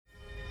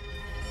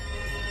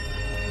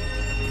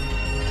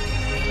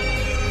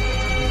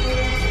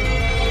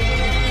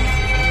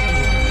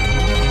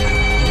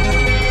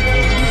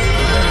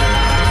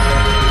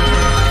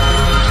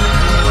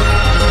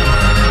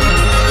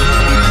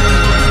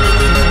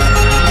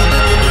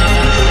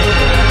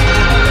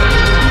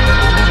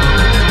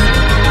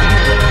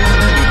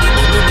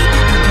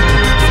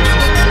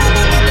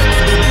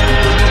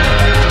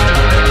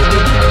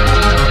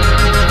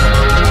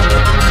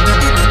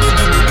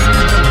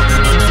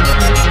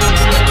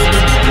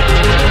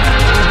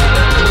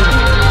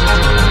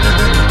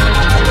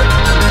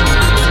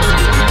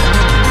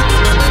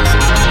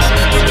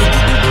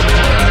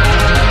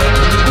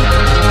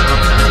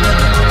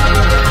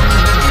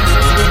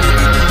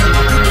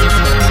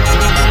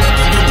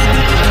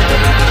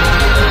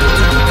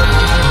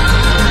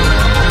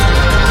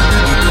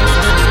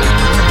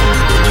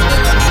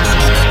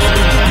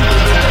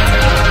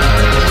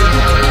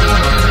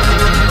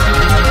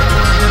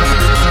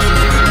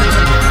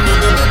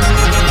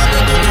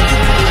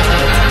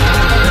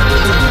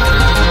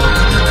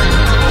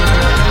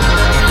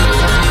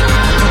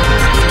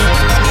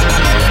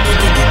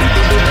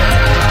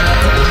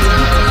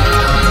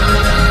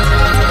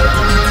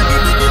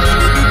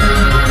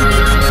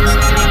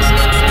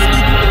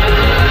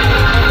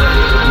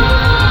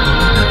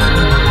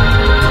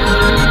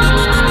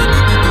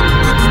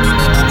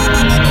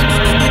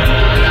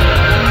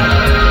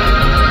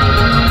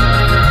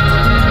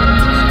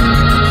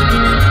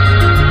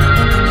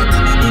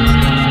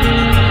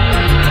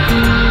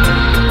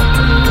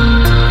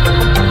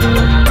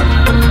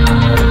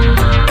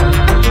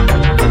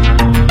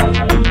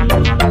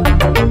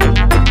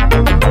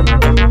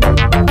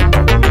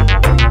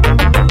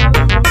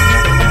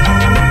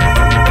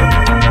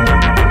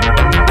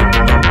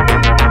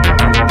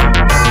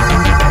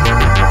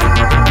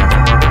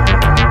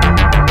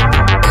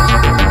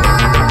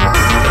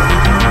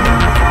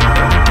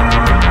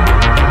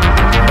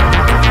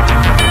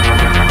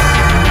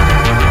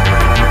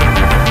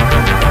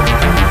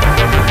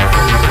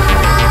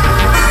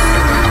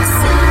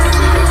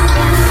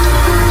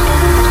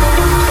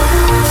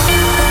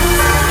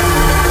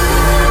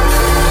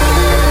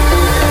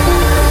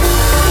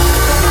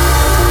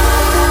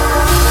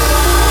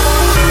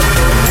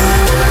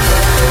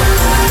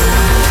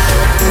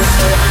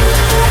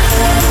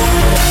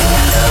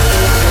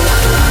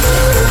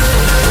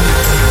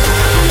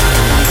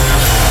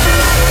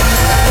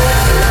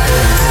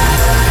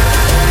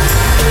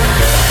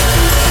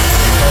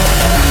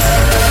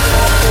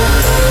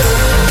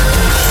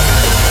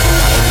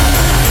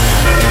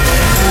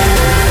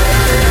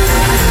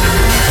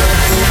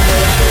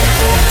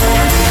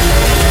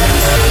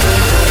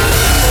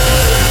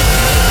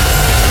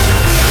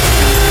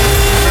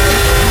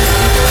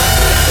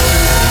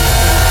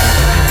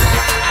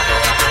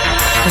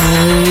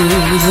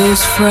Oh,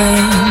 those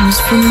frames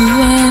from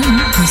when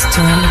it's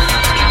dark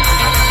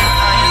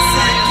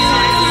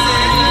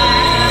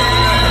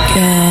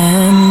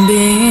can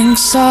being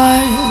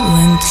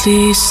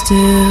silently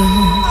still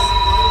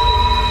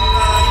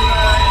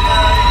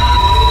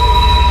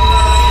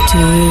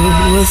to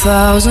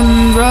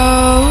 1,000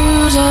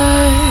 roses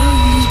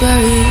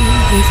buried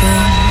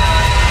within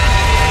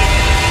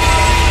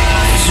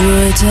is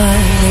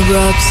written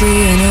abruptly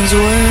in his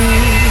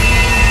word.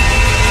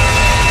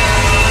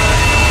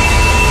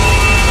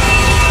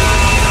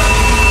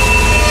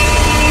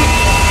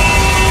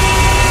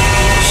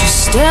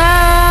 Stared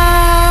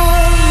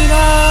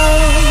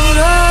out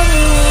of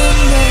the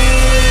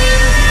window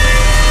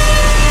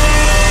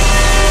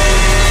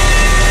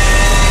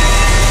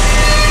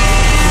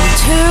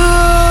into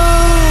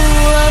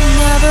a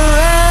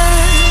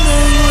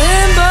never-ending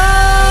limbo.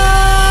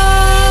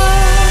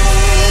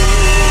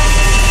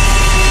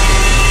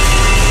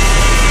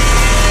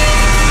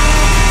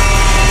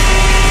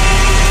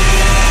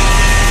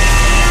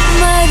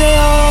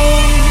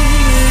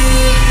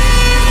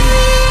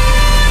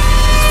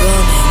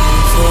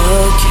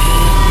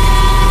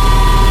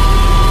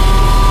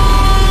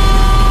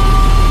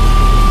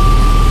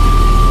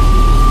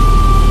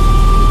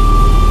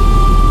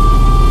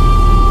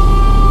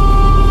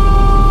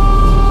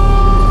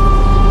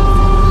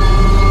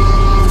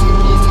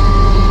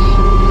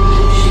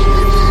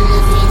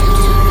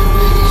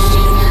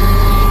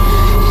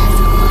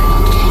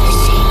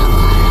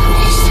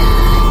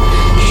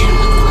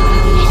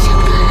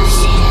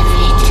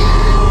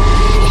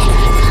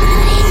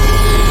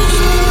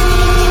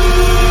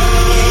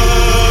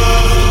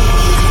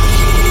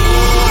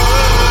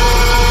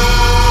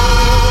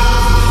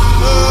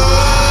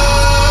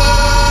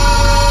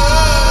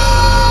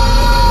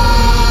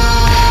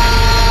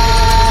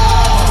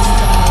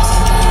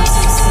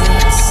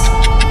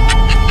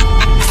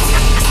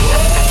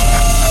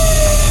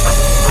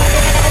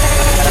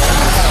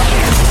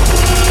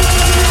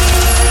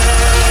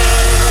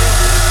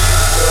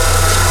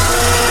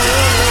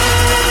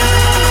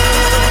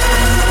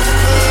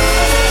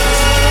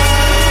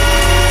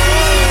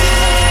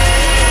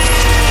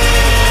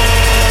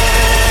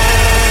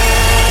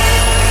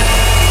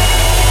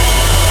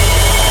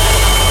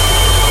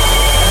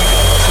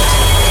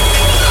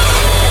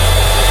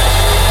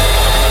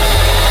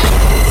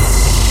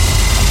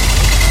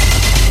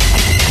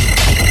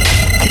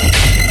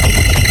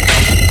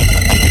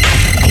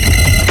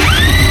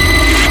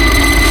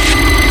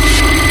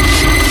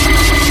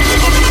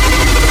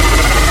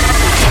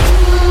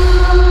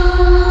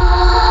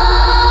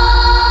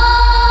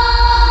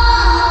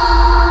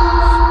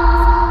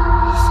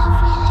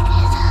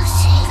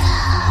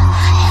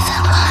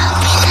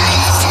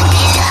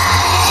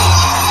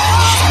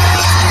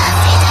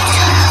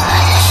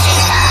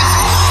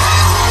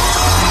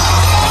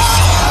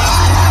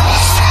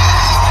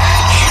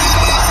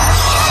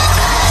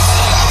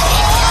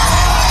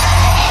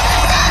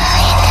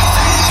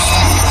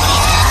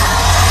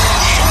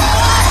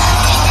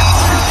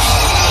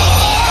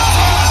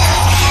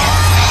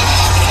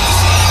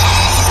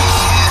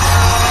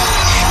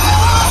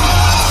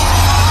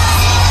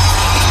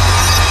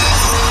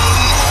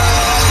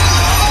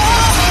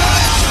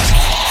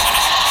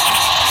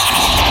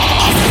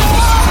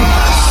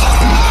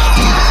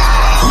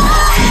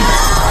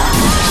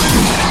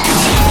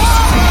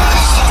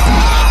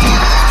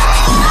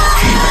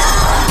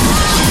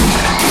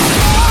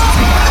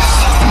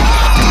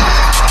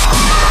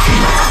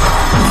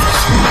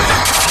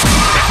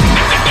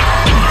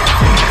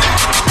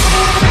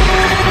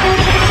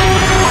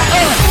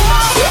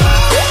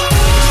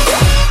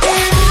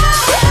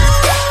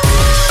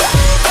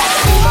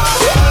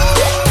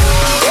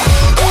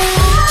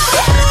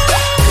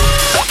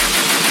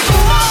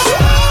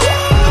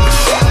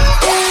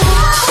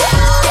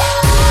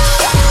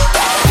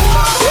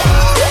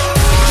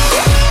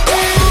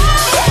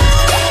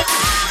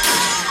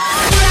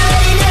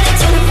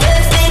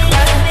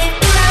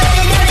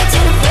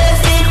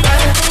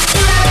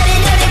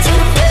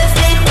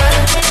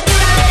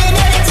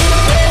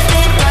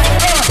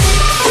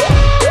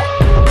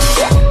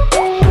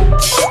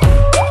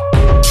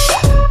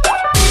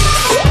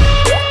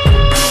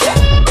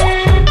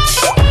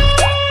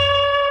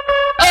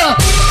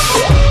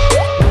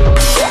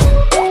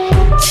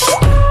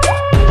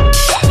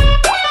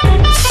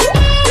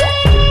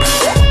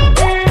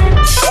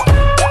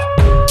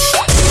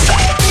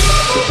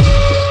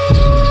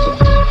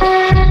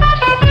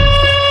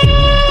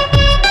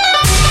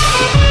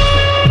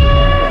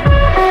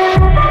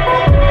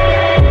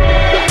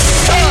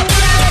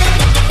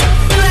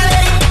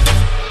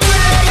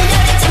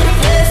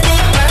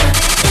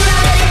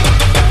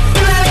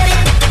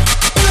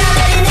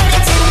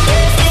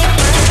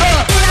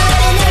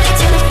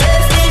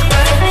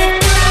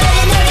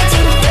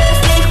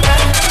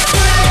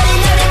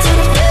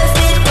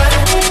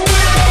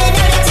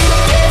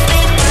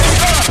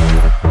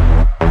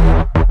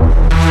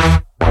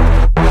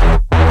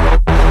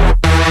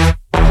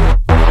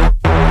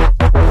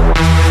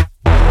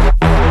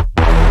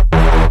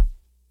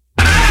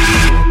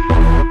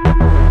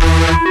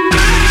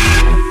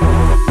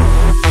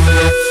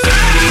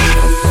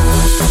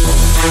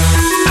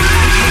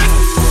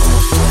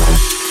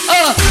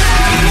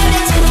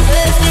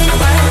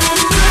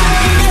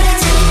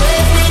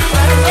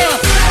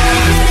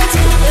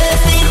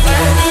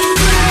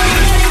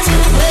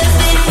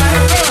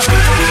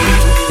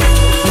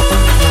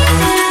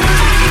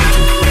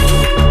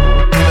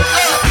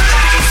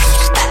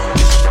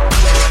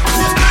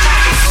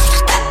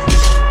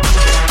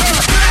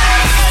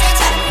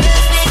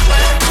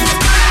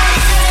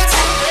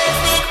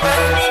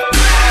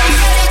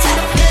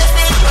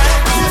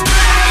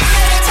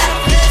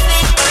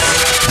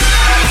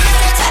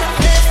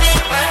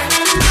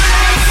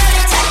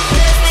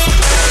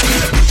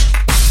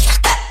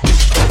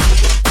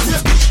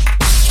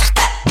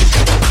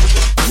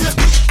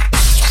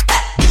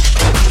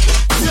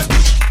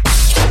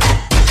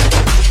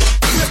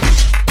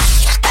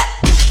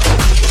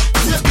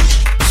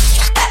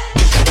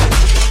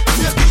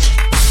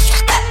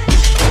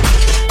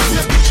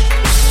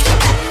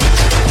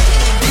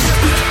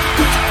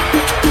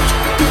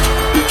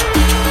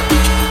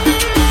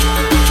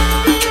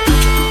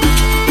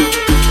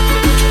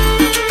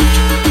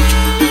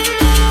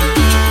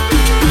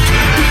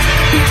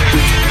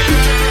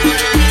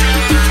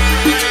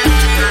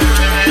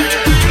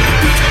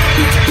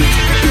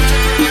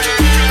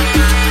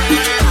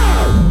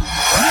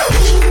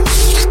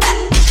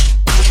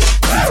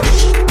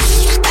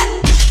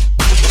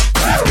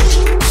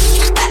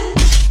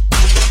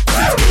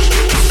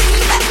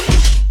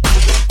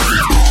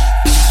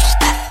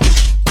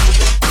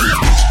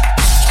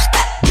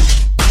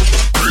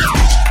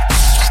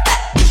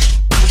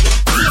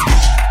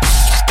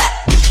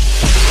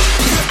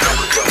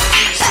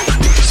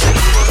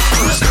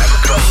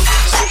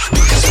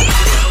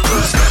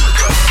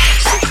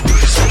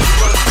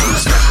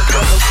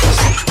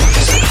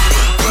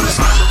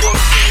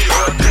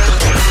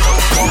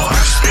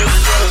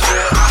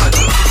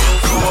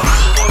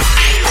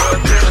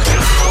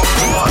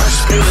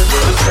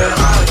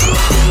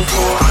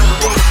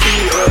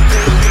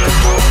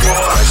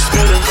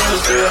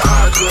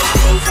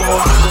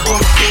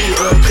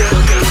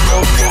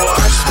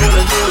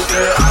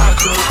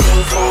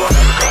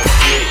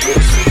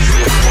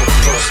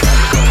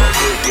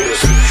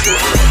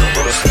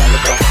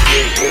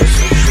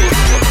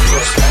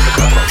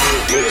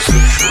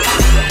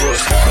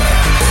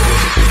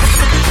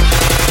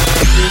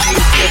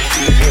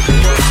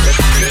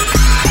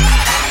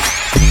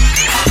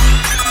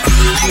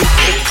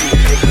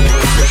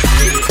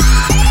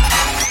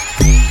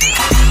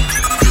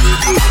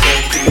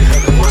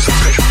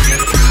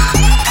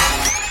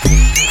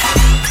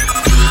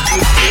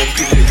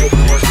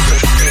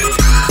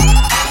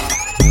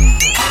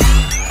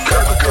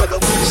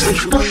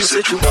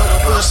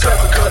 Grab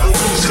a cup of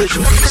weed,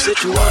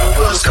 said you one of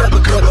us. Grab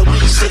a cup of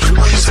weed,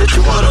 said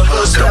you one of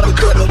us. Grab a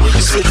cup of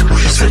weed, said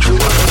you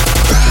one of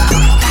us.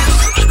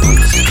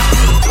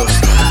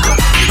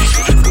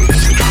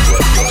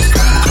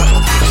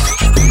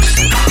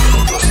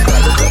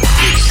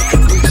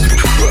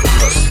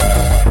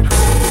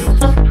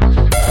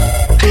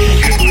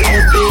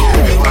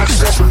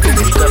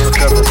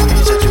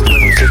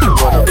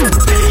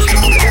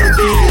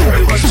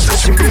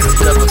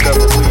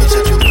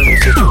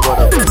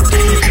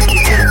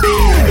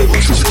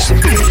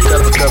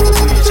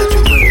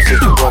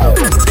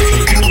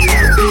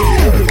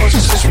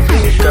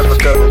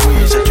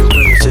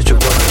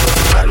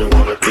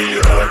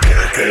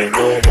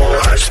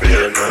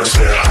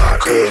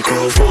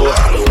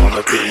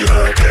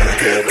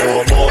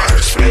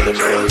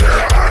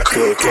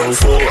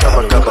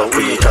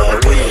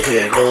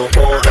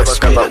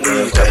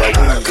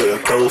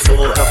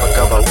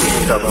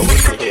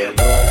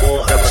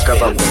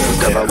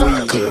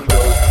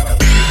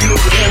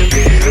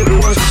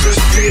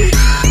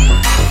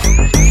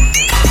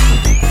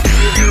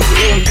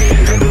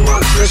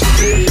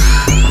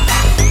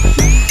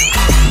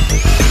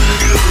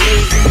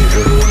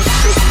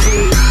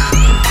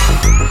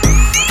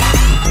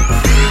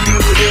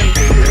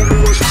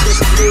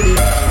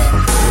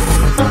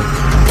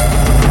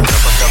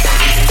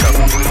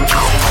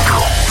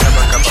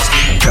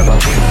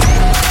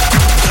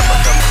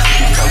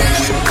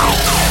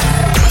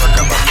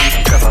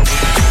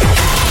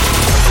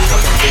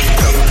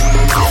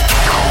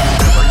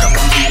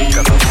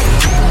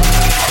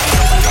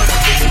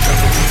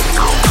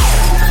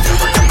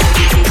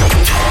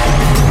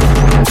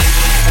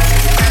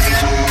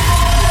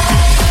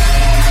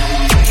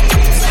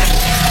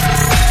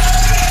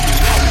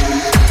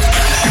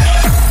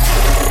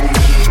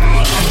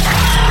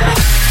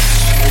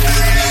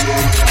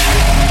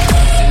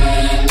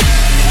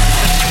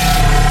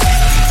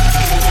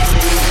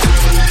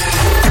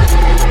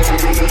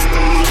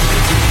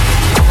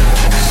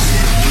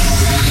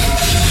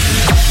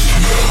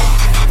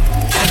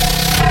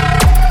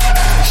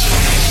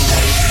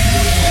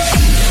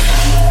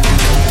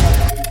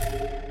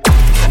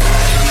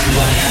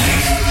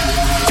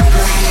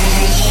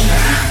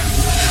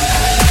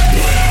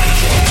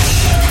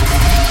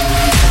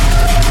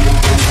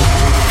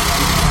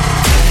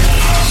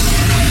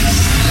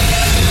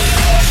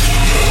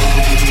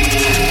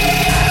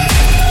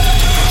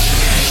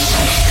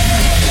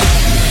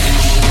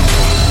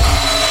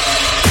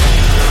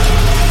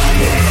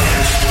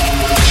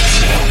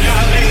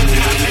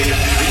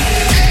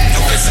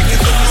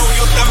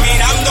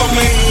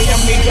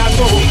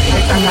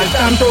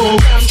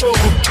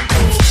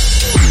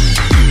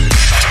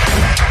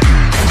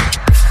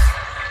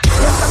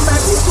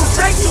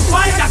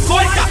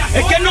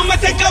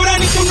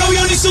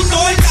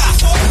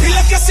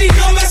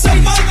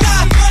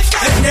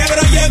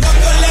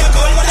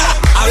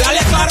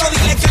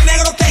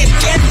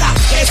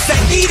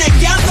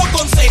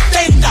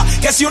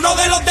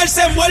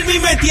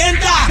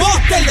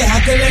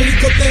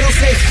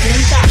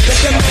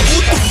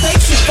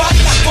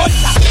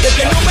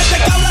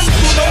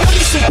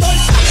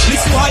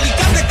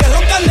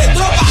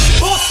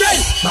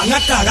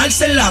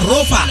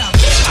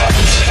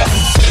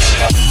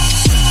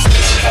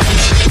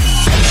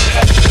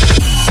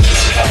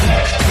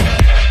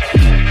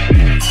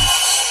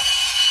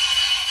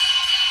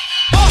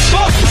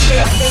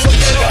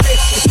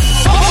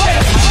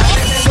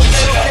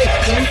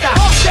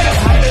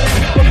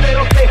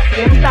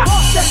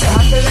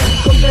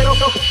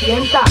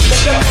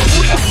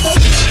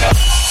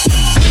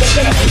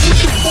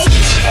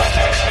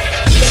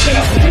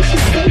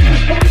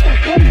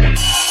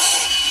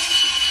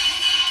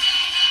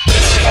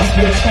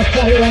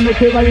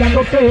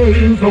 Bailándote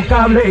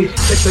intocable,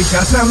 te estoy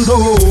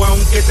casando.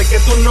 Aunque sé que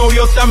tu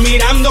novio está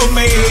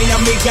mirándome y a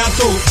mi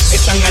gato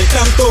están al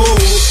tanto.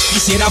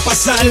 Quisiera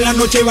pasar la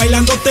noche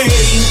bailándote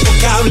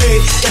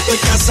intocable, te estoy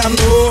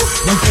casando.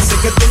 Aunque sé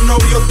que tu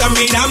novio está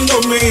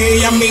mirándome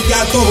y a mi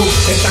gato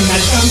están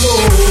al tanto.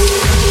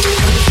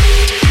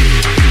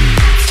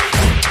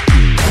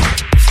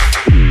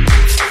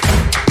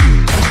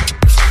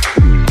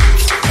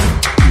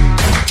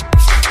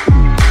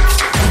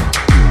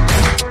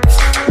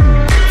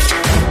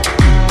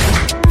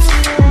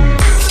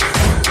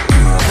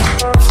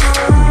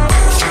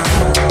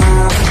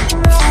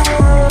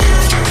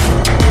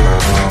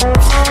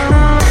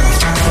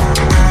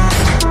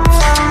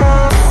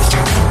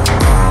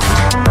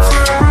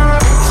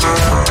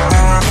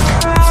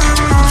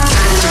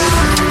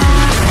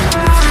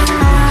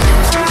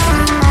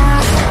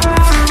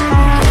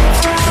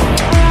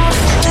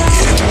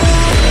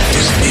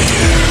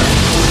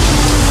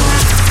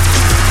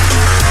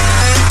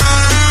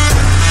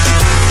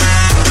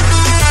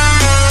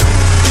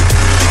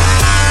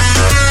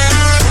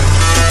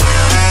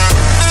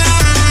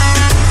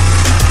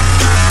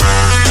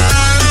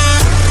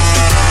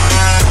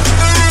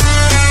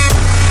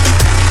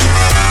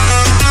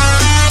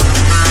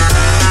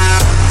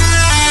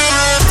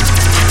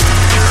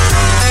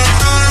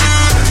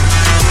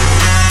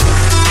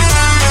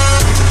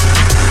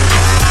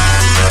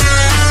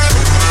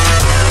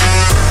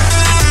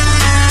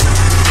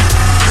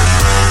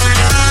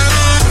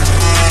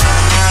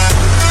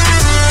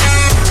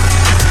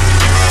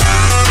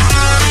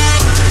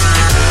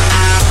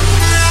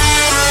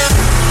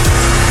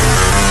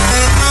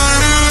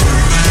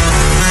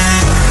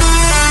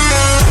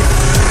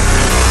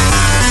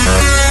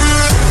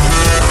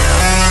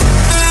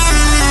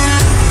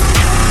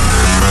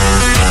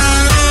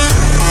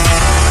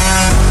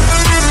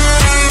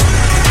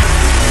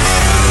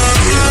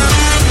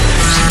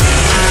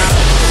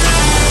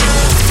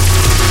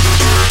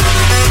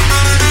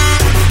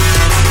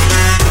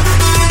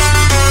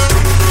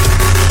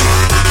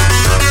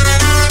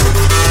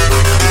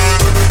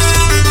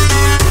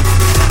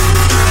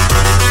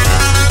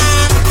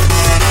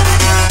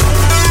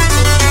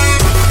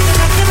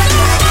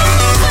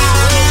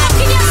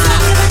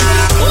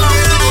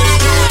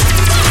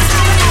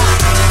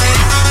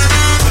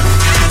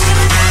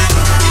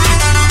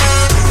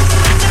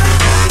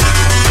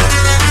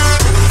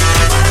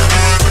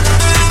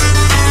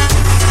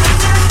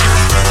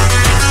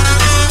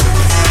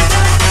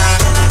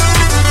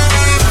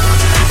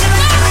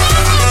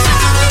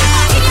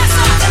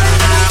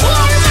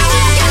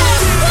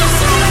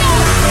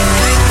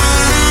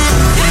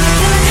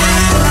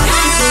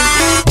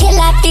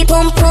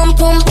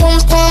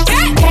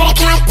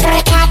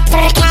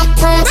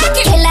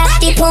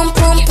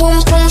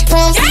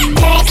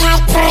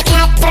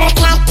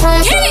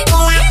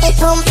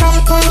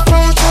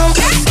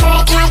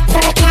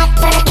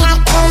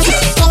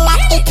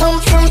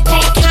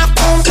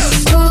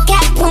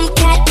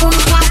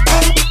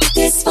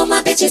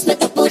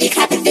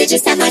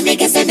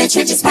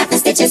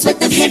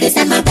 hitters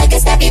and my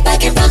records that be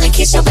bugging. Rolling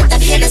Keisha with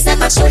them hitters and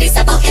my shorties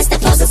up on Insta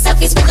posting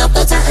selfies with no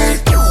filter.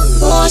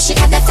 Oh, she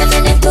got that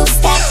feminine boost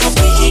that I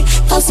need.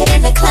 Posted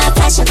in the club,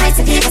 flashing lights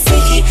and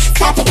Hennessy.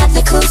 Clapping up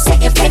the coupe,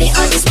 sitting pretty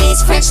on these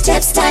knees. French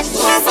tips done.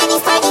 Yeah, funny,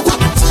 funny, get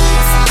my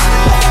teeth.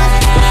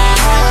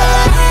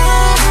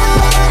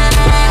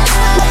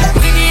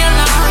 Leave me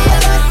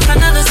alone.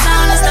 Another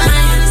sound is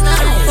dying.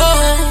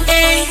 Oh,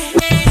 hey.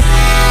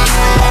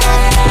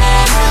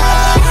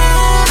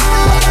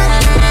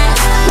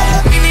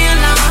 Leave me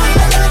alone.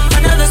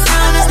 Another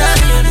sound is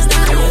dying.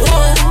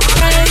 Oh,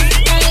 hey.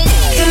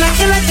 Killer,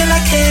 killer,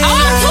 killer, killer. I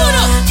want to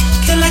know.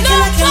 Killer, No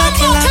killer, killer,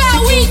 bumbo killer.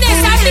 cloud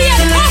weakness. I be a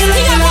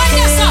coffee. I want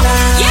this up.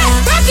 Yeah,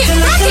 rock it,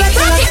 rock it,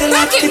 rock it,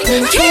 rock it.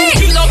 Yeah.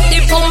 Kill up the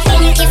pum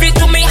pum, give it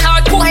to me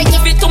hardcore,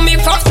 give it to me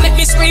rough, make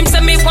me scream,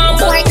 say me one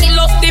more. Kill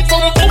up the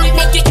pum pum,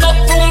 make it up,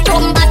 boom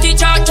boom, body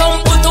jar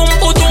jump, boom boom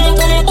boom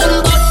boom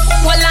boom.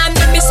 Well I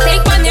make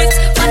mistake on it,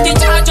 body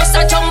jar just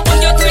a jump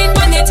on your tweet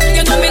on it.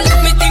 You know me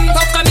love me thing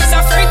rough, 'cause me's a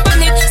freak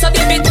on it. So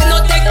baby do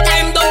not take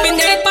time, don't be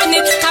late on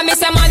it. 'Cause me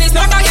say man is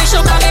not a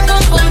issue, 'cause me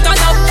boom boom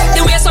turn up.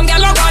 The way some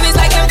gyal run is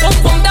like them boom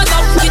boom done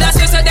up. With a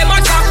switch so them a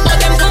drop, but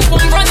them boom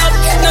boom run up.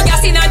 No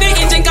gas inna the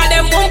engine 'cause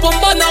them boom boom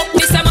burn up.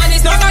 Me say man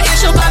is not a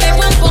issue, 'cause me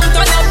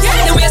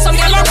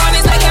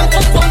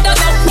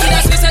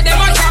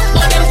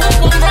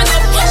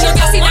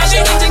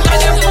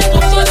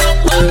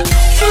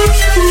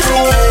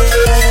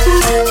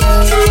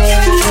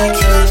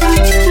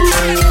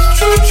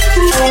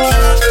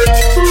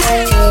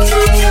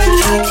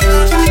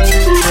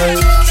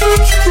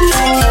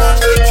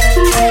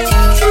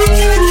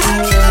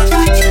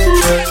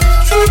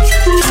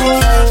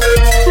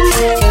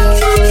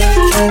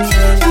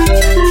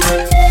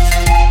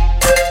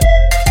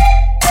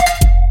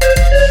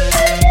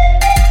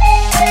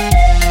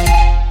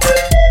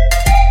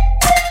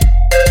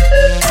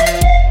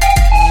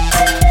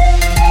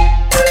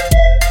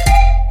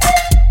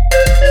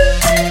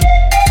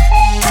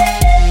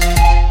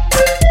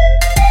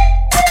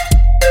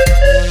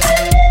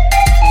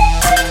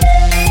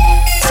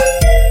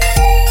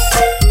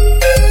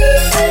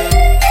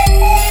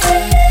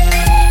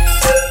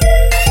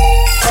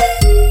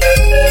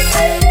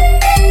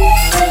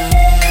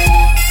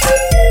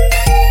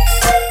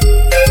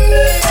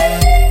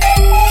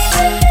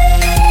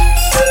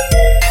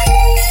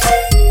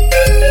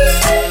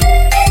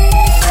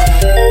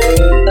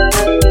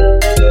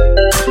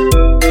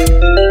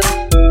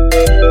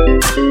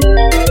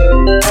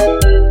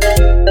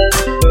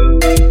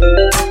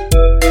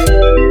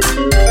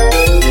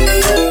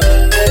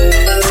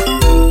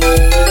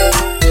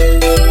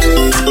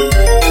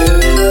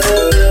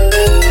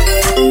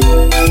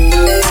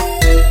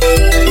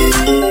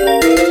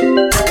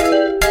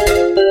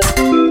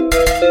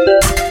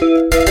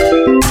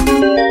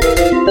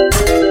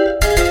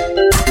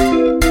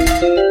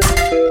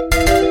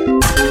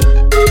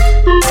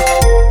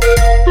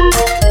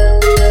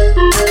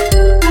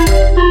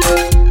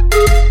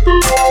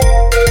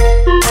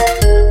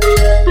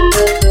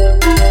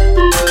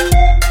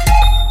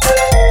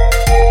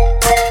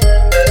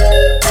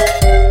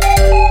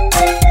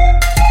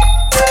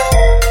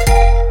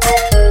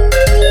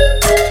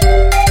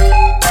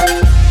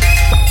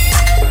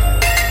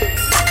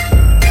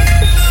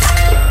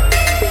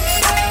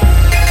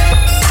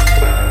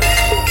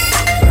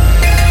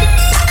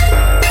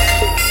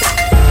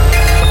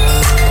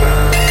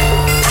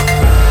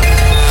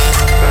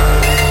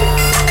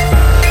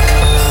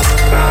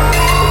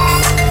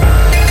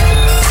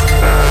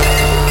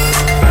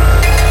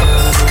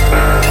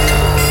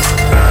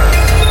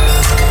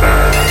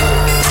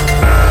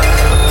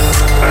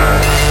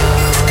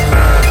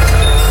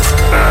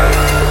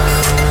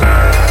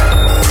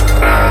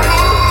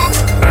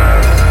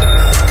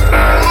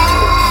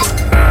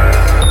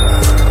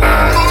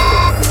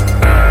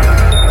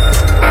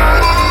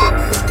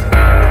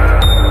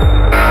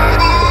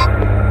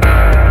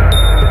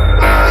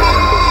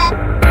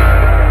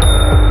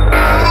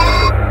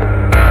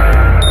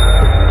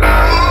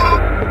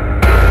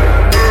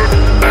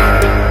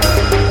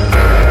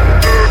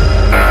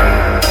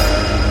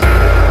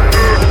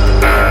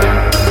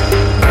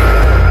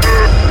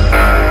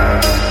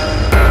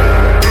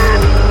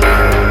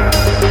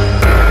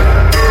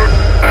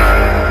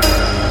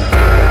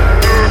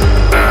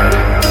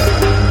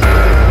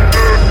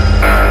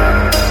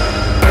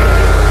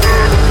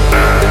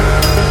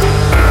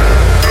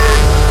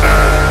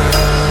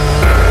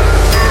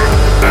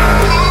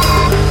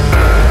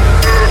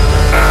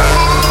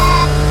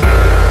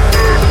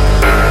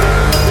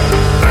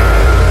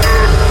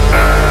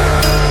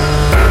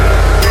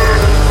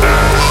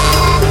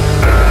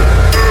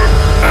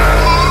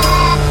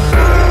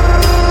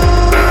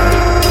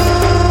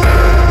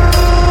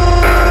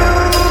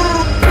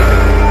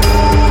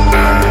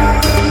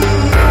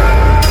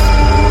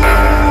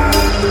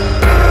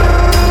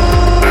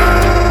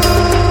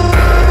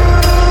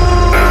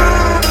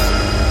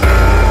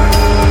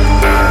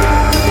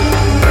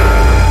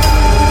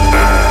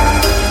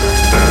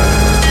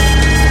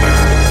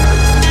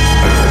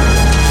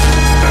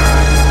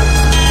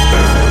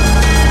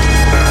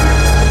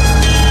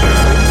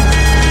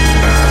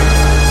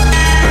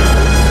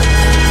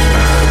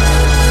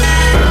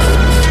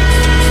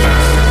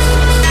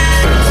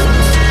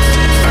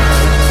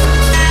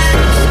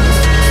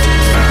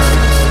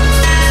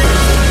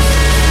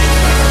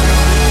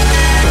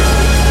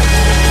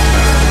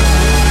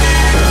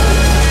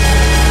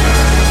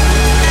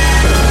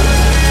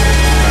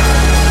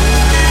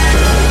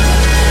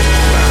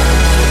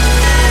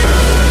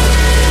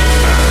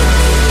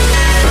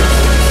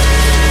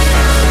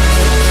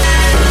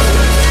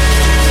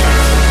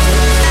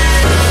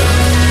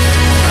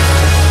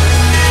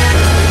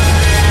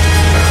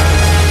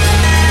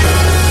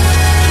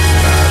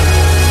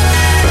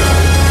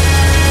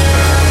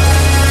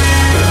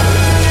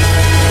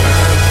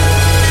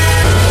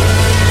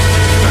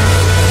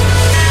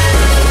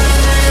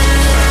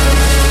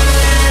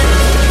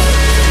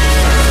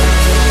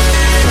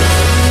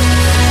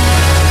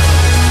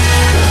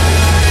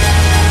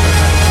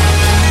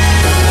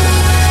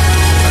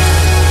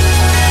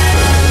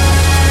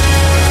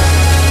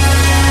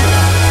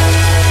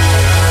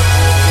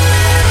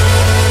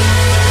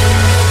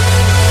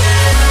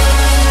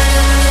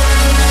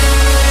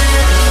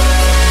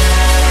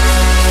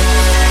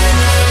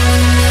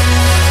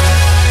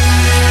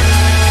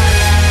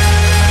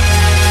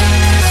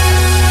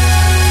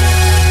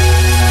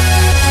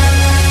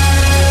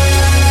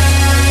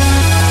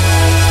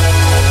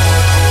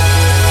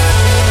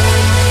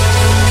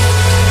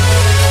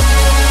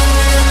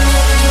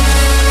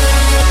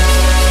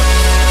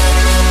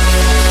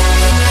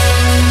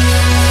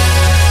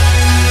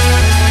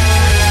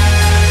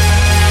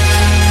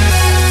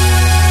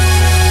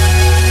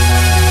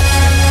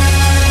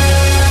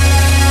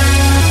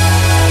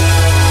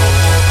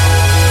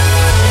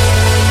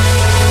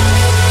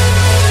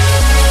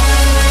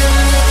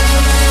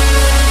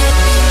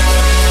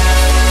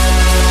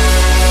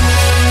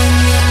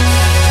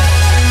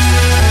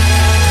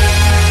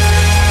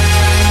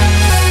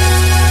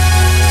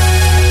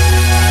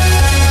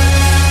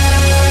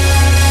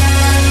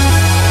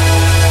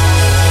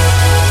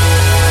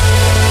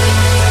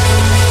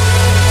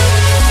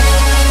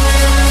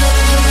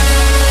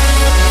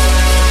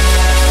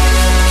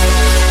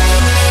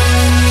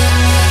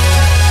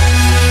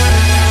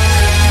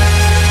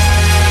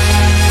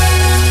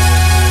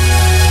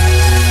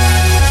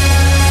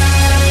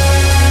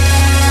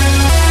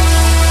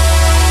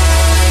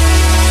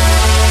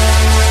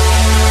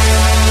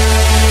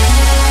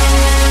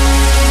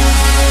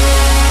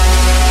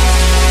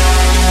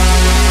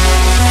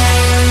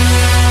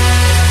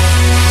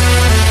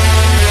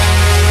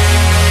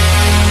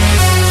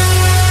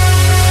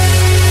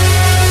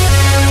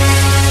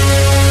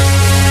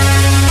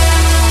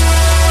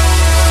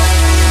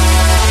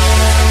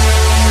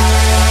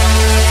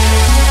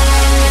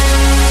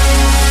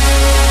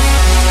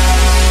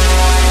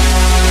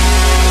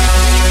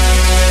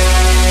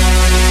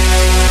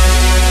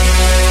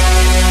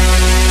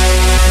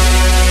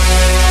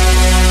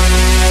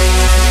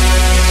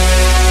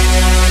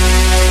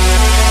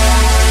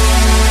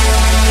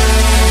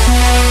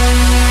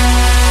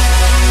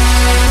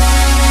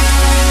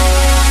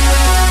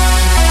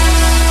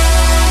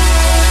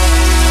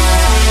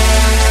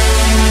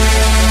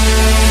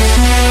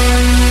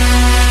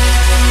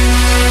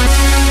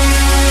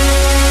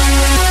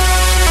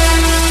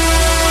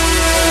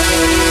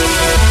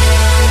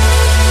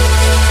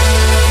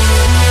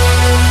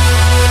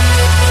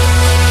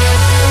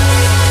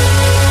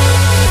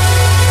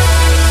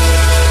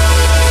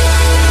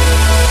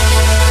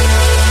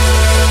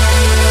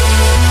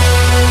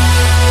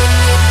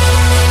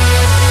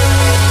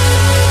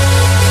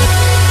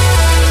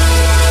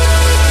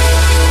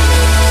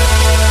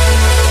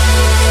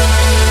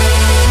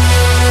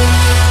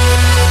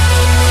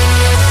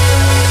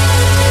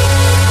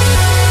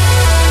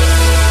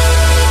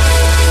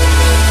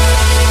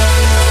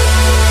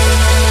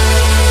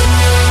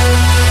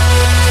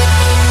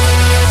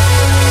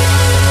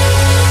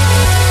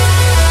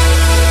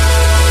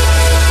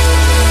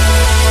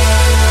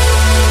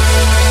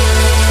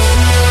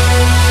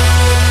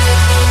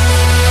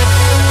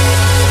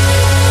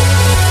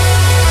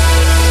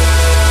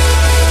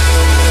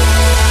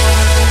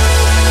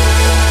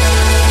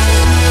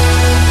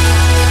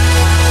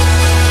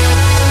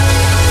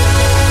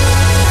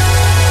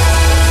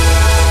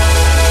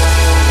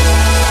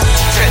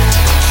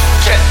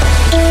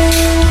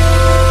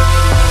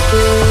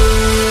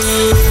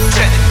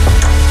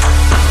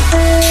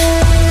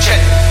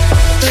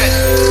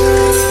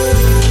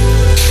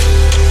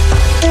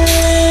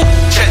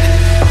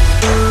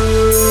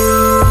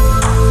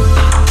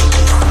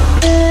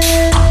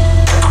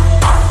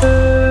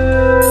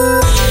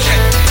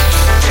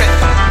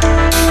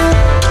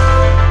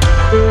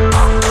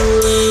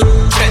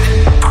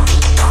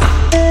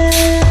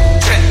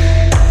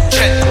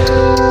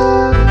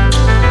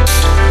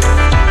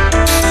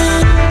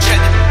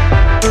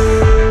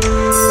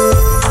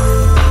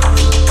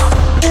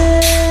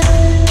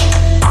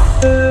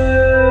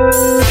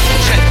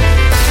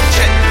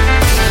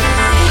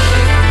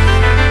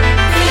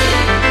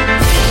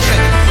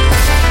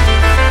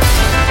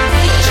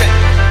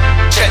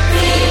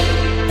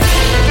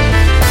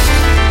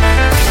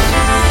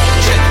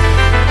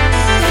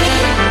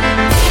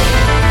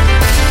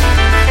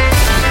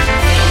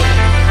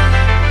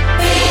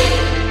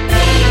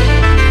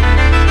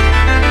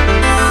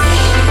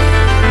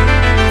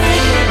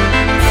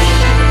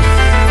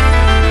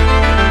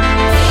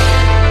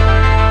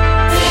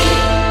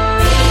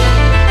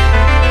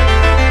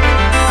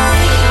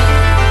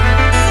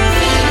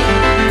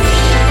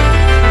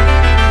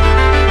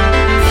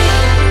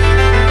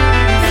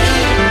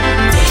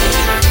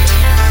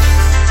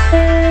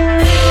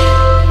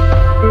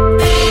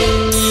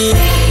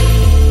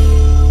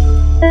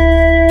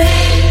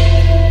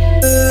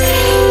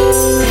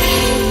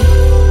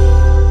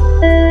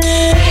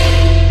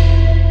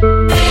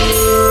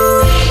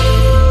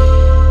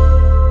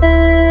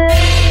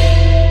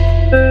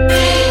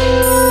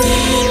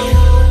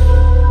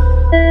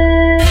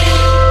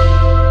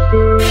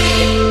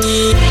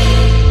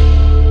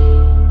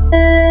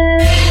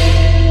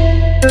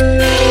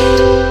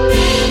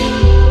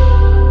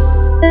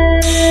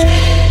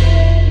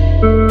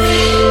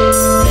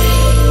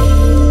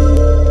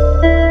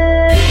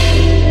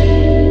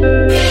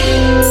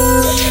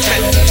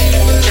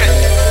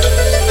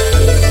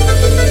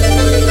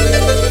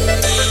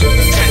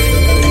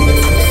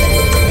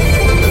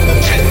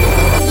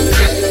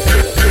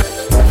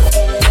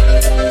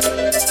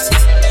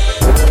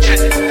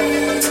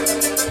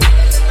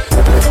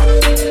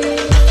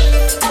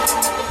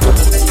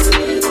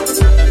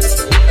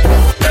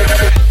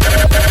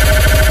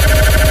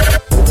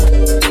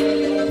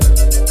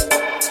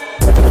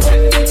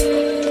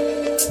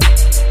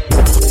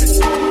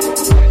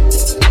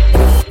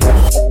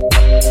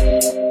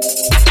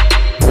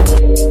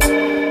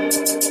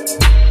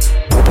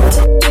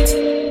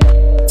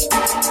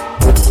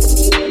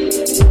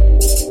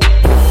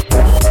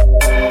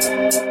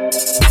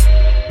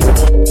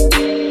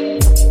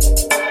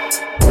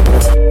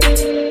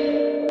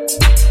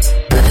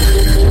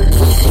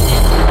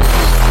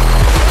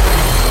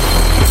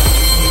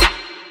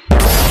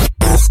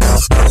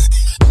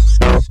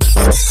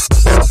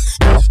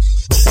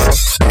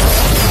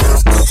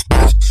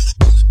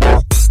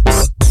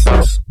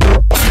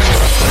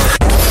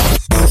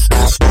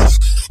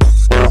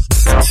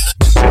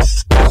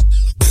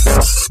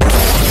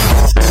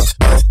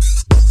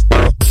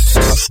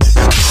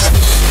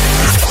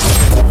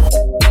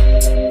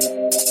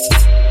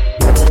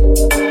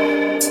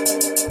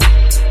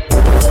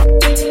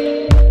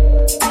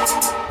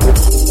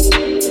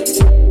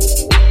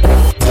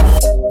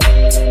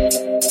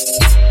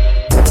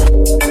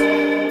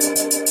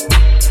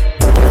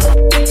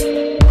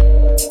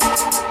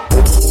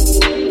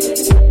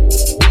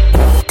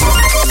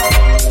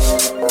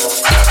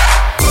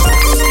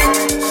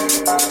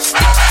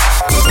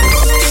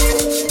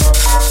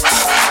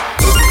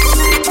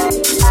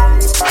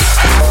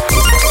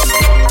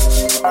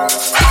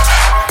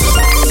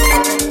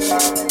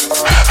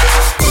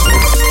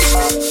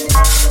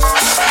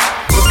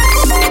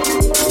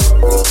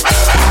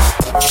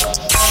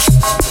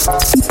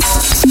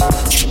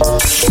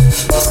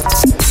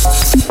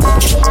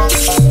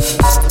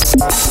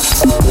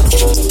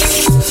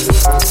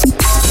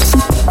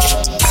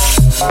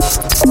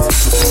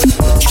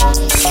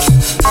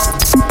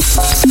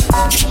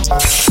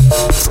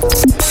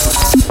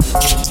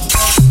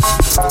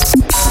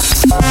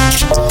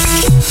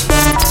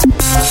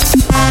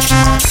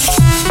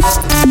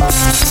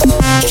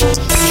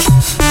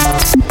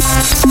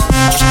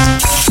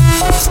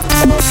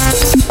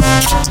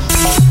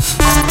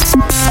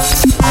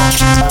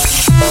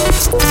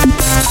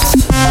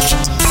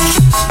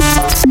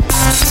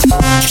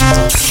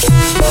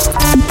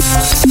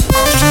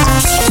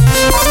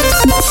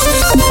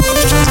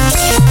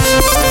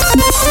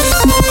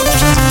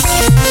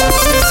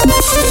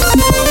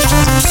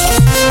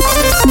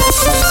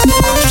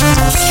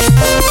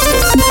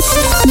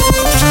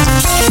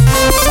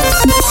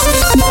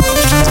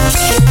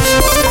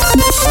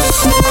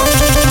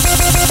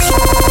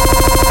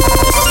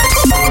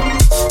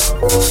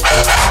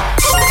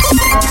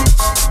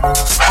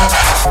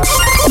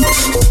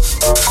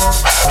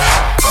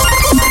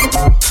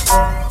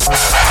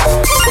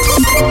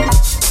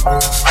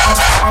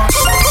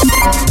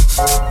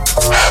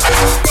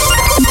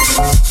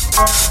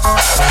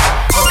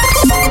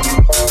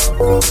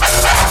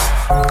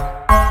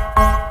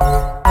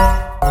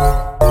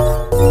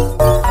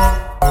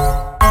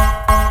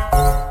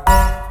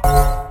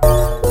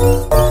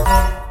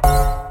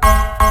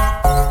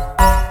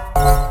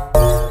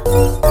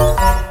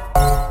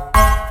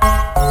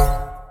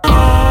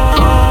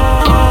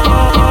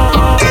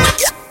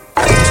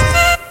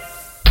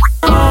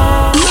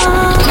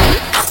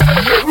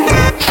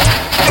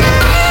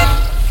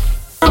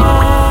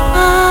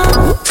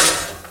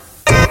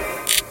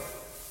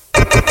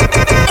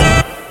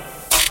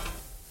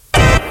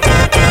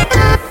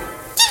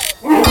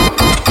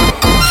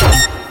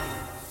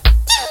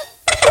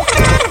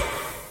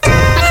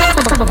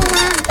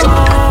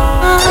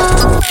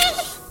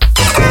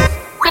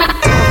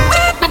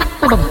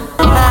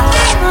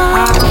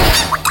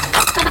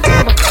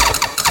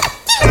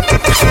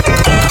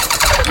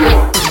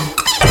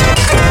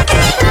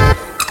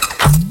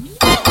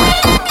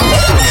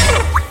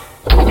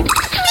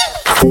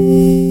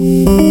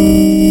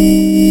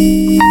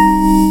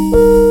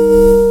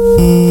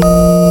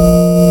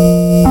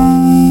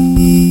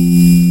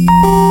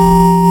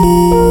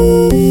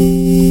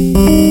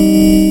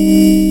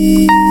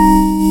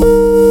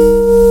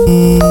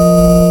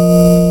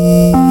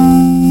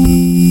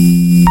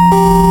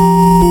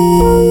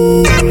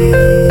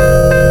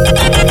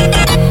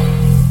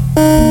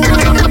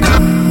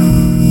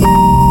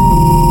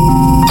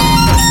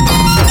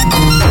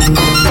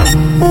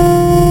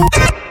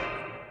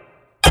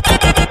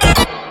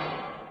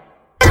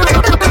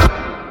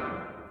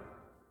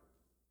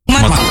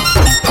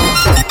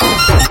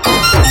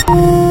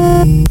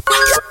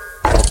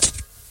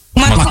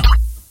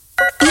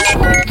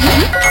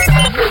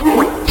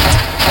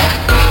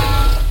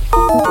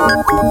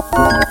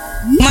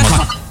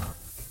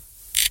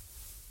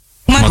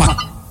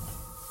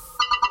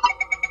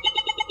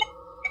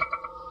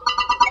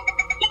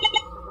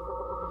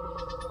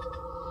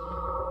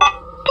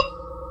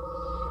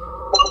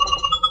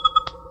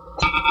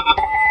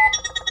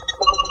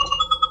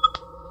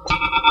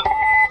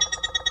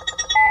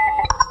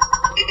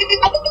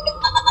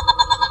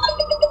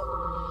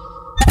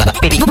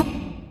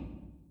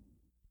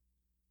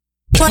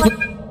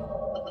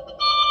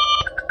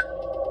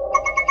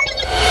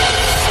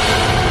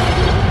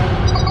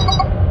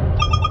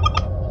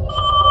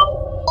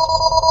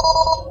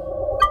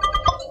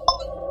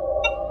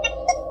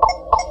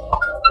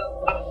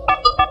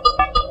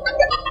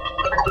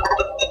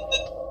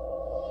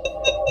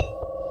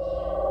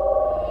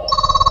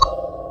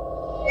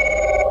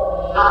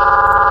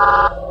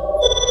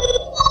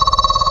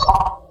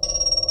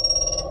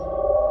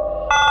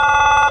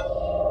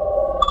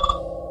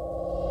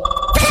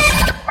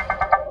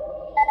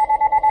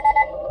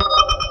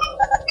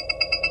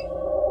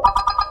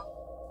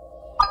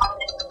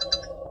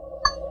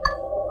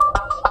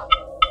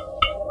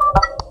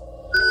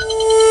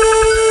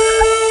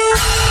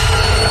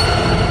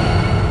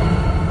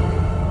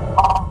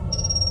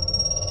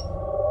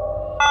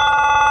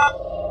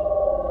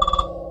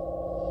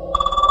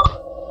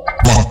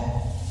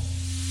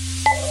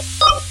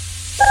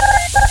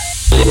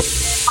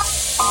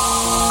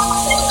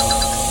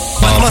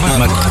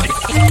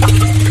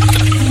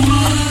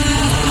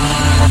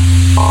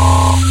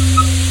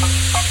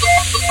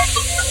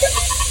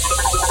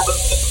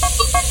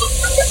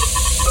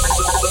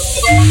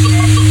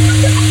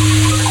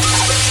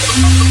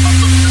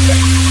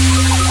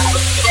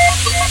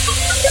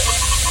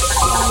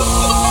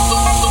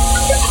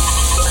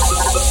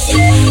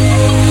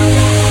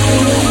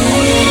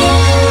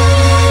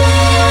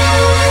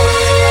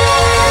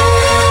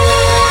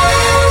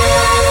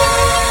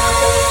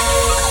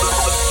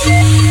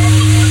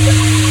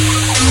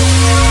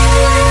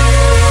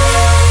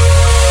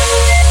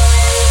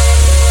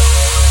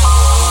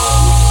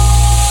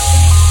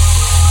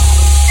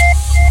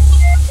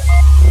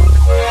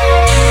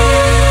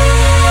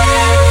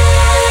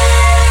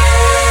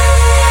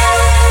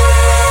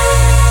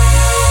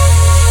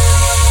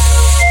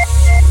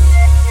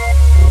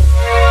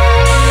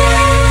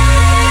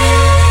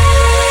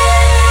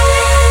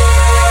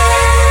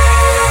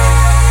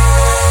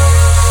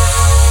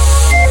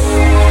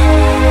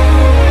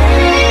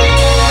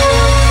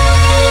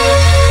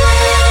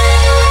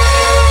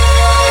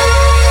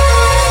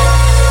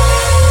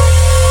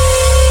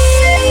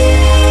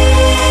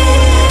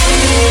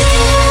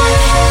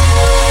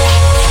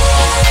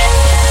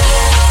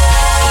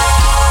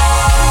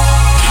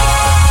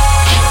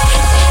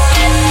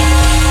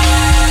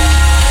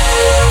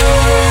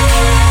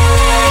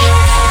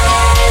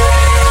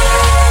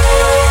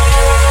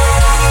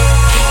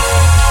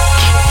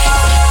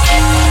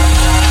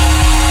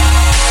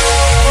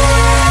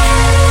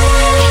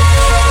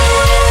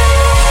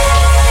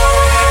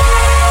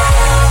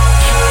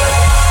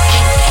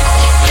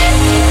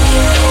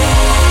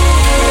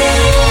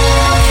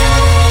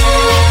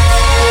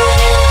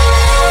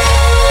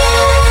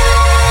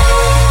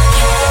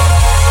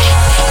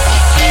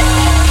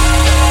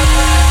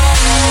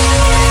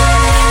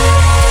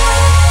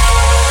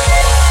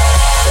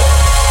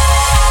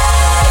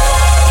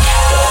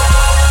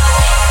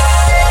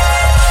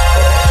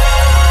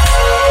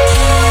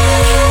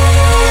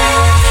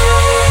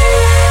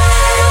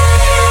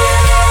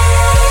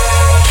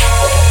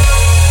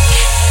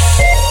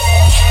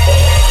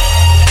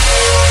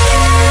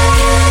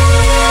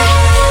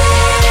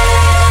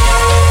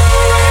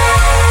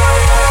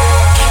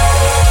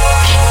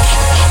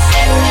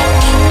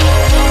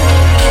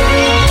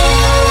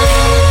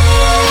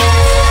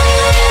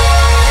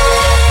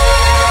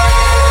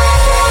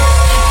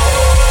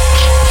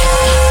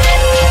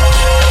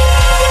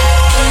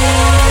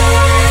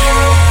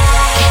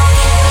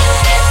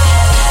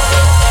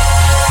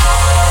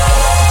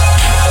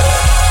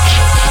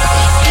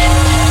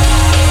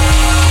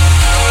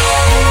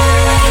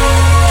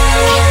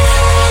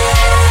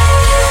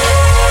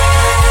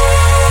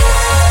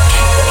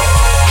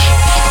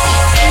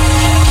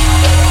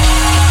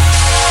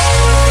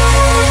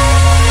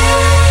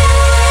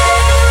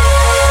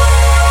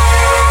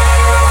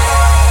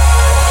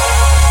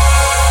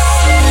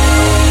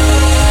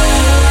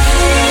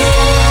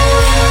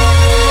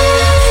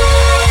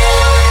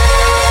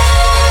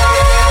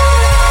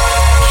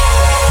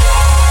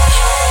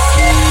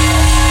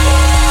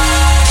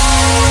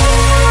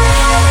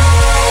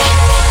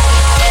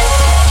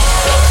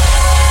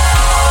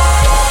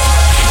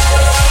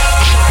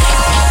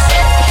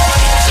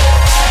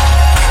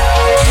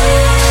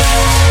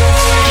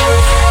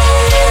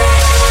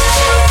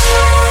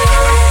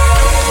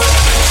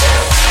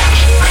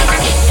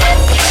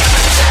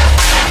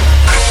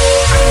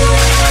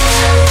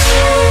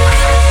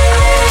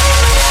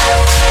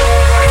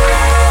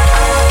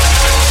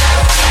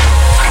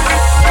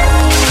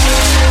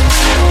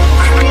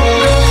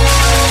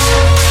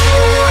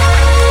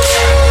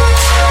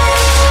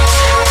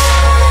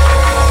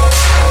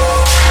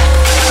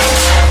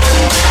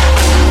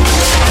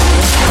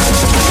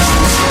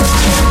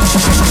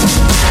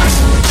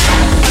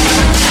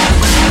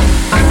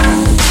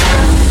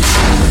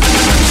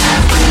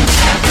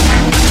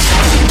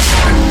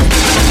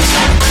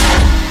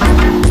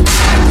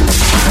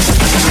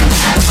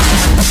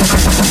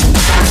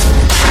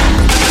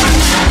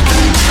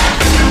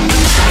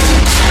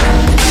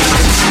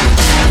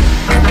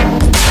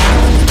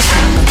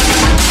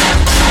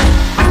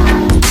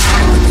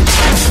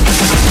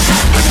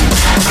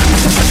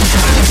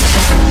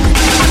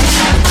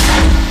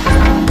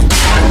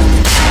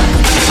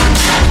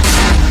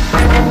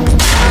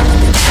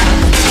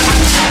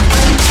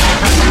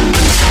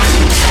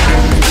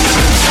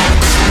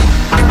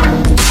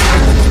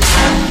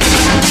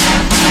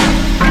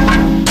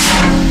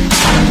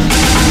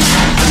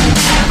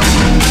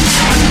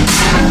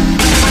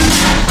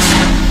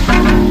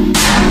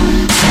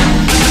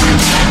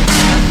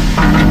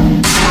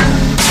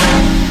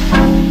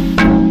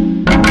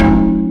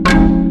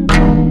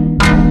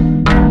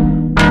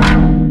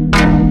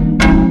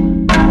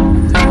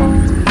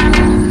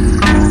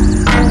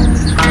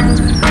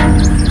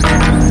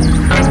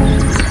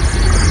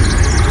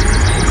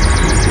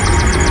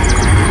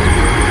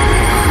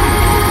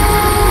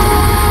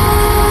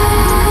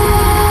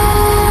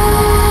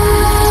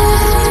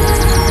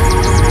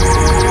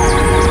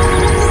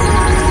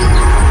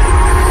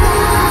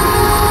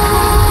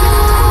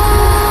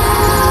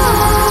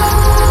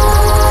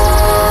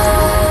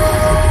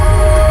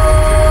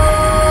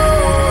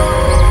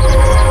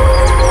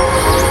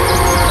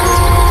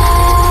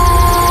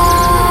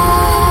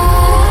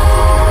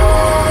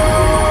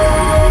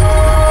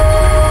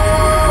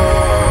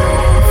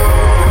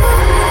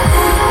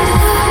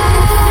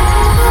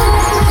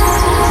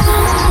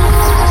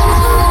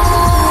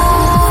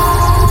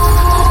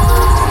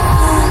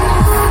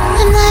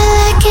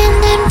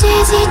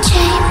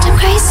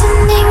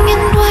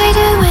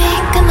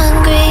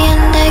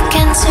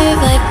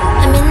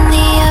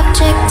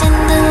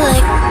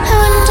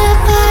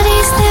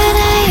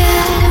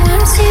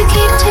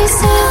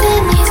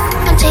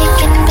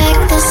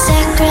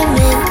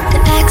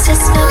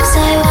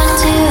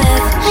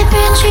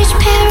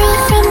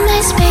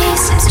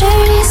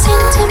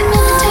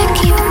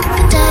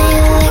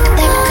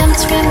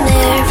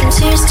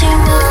years to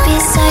move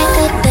beside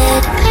the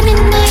bed. I'm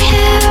in my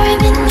hair,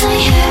 I'm in my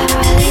hair.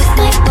 I leave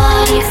my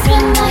body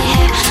from my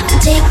hair. I'm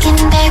taking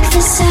back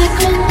the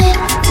sacrament.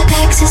 The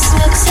packs of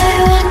smokes I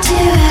want to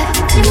have.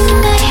 I'm in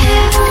my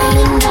hair, I'm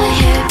in my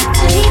hair.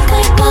 I leave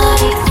my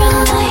body from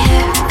my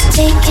hair. I'm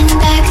taking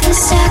back the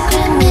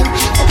sacrament.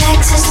 The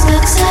packs of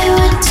smokes I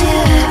want to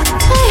have.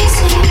 I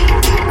see,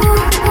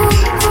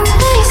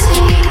 I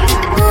see.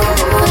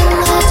 When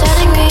the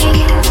dawning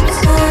rings,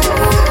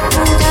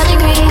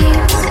 dawning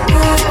rings,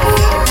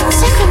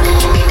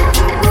 sacrament.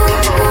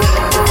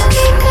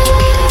 Keep it.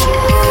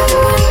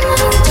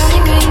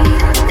 Dawning ring,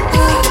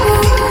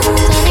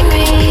 dawning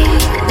ring.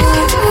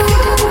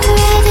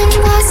 Red and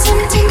blossom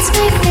tints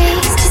my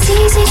face. To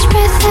seize each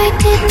breath I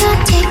did not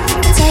take.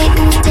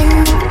 Tightened in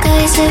the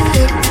guise of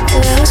blue. The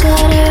rose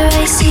water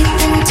I seep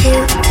into.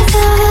 The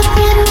velvet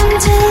rim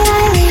till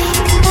I leak.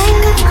 I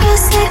look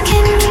cross that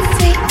can be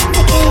free.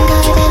 I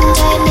cannot and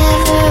I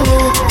never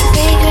will. The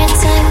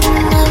fragrance I'm in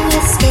love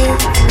with still.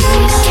 I'm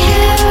in my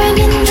hair, I'm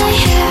in my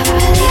hair.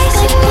 I leave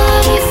my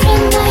body from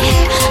my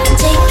hair. I'm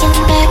taking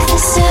back the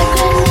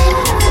sacrament.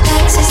 The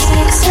packs of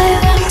smokes I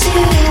want to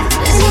have.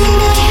 I'm in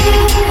my hair,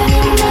 I'm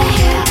in my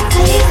hair.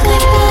 I leave my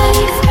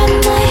body from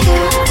my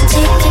hair. I'm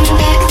taking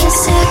back the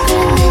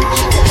sacrament.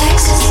 The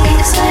packs of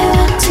smokes I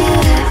want to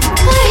have.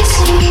 I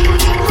see,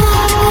 oh,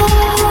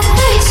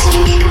 I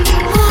see,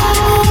 oh,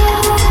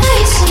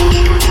 I see,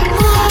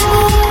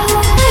 oh,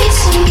 I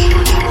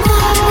see,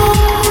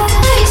 oh,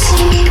 I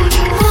see,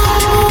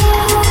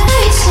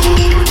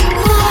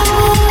 oh,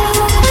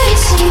 I see, oh, I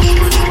see,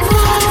 oh,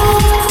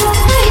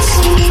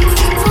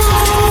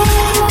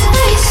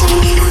 I see,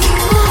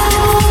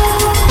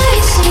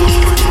 I see,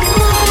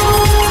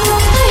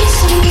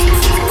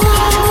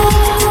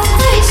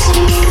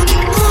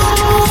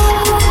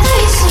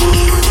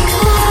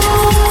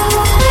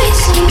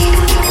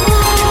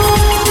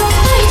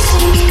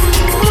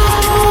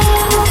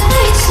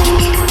 I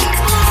see,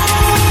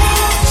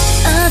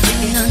 아직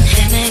넌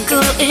헤매고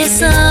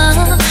있어.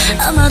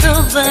 아마도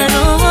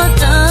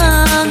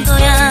외로웠던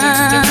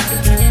거야.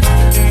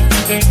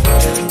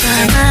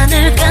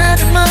 밤하늘 가득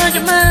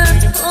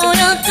멀게만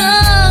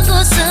보였던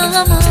곳을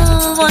너무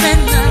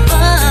원했나 봐.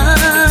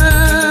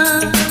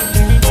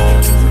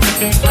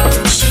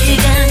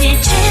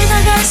 시간이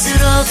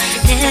지나갈수록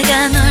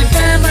내가 널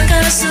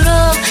닮아갈수록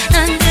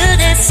난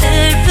그대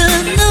슬픈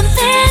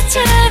눈빛을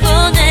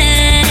보내.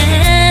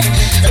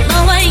 Don't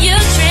know why you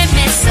treat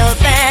me so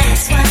bad.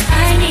 That's what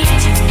I need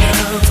to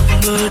know.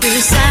 모두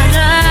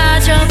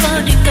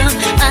사라져버린 건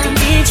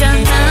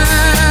아니잖아.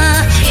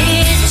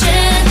 이제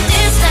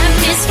this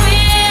time is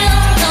real.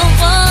 No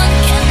one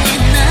can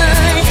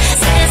deny.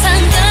 세상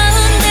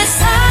가운데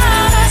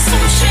살아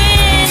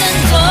숨쉬는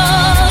곳.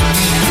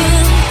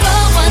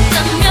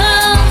 꿈꿔왔다면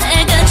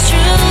내가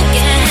주게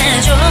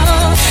해줘.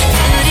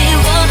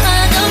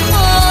 그리워하던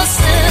모습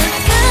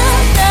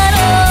그대로.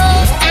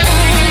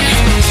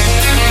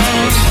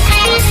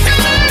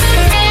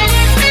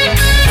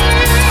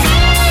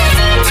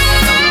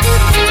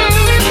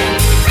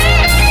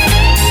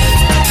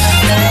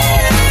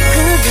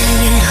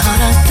 그대의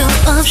허락도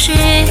없이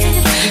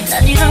난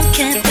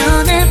이렇게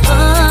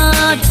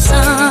변해버렸어.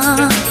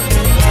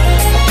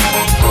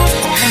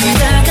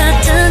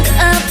 한결같은 그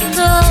아픔도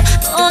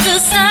모두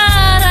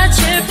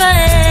사라질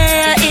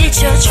바에야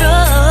잊혀줘.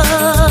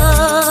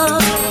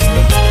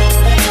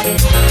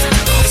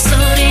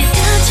 목소리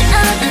듣지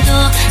않아도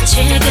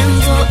지금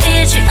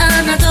보이지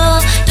않아도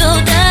또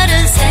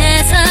다른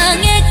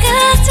세상의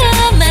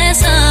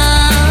끝쯤에서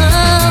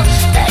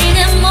나의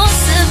내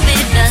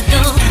모습이라도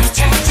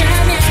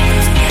찾아내야.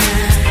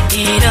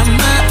 이런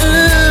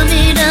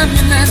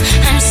마음이라면 난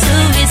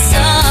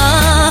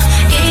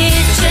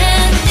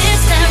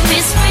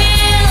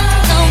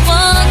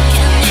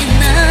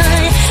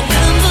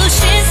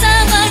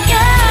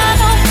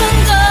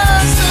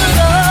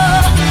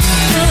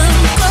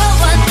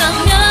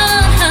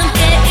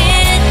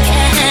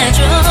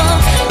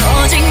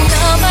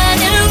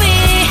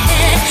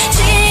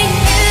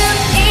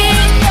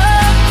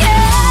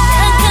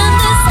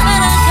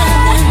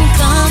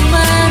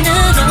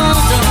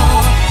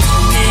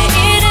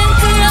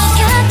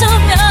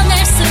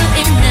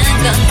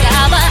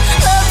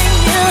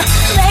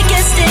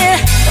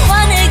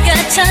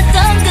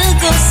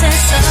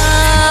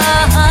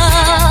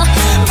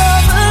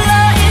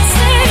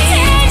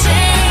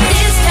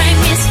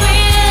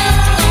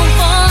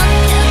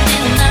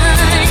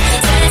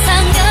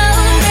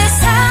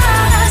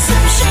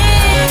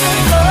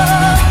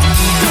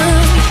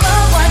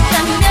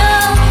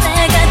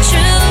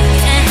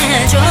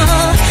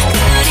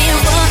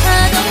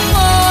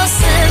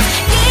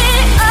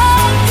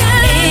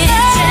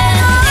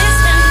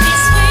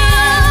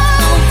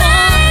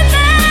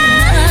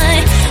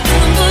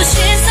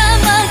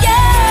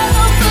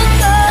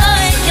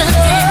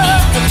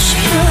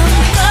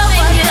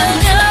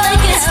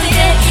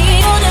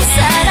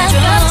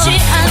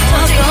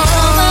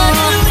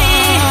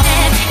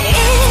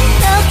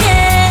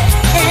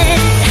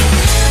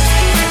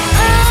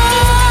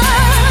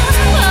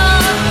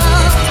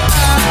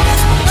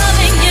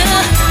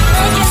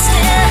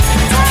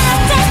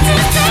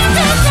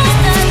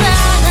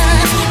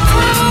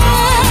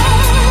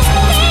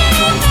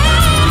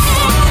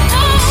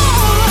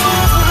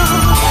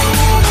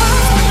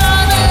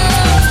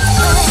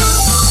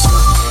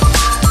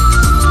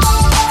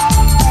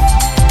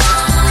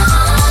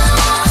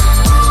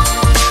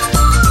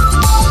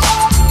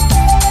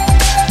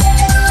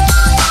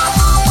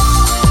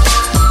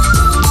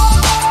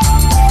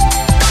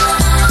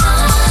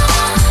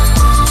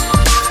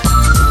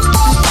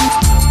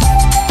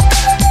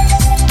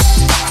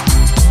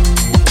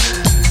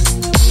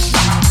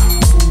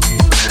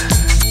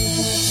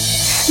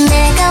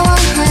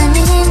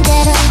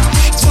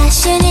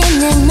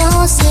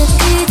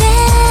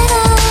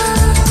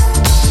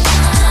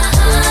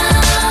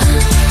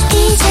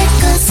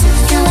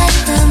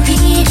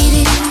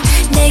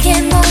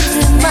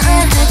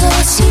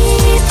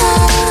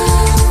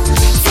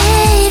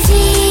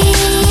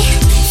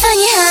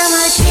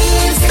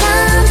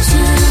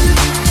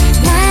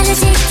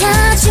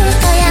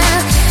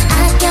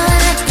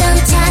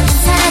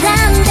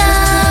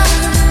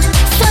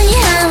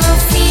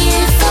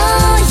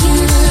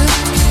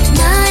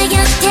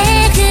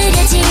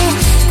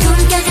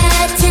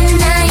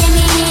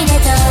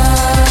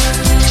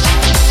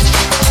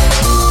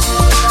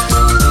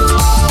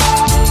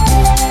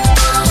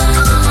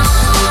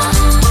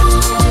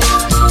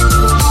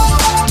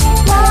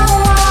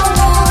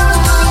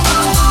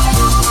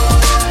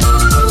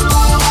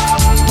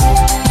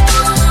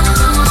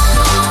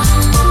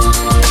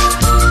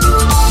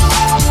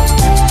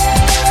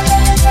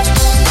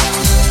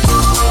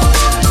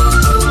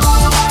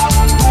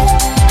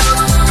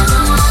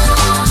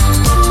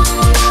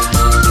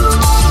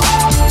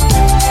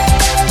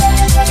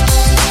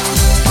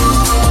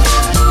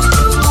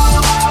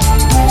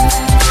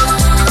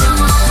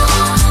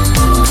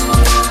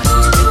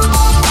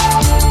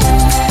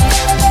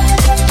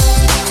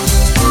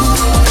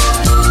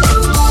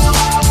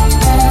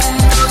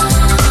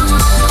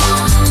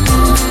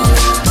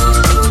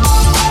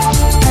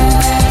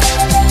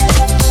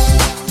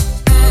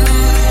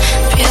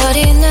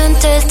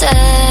뜰 때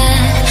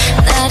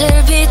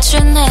나를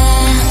비추네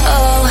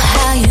Oh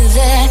how you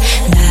there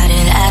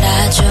나를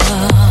알아줘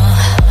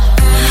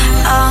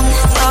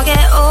언덕에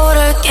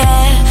오를게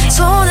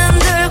손은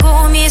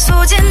들고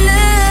미소 짓는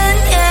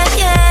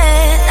yeah,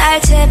 yeah.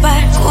 날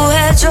제발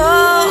구해줘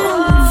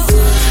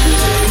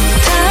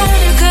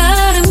달을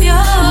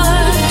가르며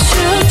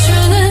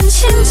춤추는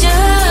심장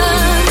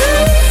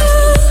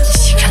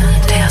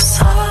시간은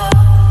되었어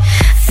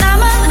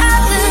나만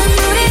아는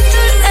우리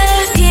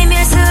둘의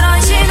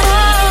비밀스런 신호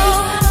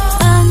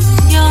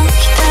안녕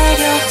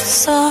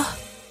기다렸어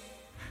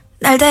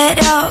날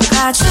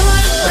데려가줘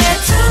We're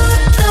to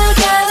the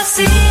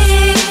galaxy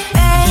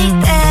baby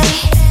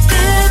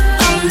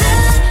끝없는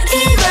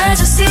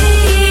emergency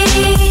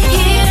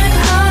Here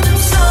어둠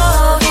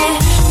속에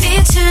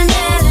빛을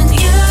내는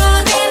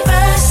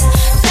universe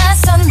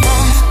낯선 날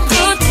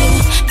부디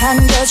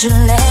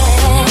반겨줄래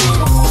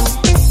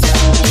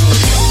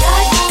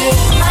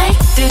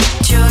말듯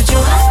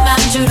조조한 맘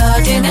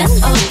줄어드는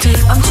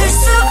어둠 멈출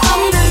수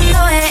없는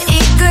너의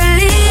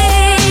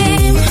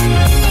이끌림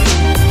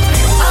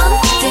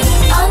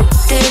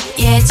언뜻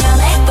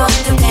예전에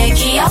보던 내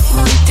기억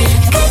문득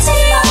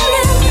끝이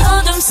없는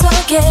어둠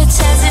속에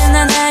찾은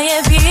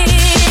하나의 빛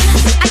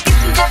I guess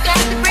I'm just gonna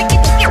have to break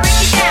it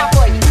down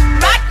for you.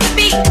 Rock the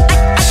beat. I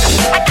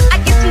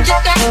guess I'm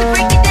just gonna have to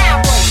break it down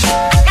for you.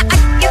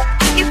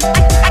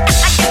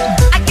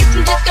 I guess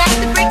I'm just gonna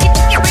have to break it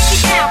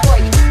down for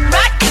you.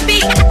 Rock the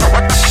beat. I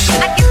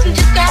guess I'm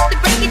just gonna have to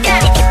break it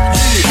down.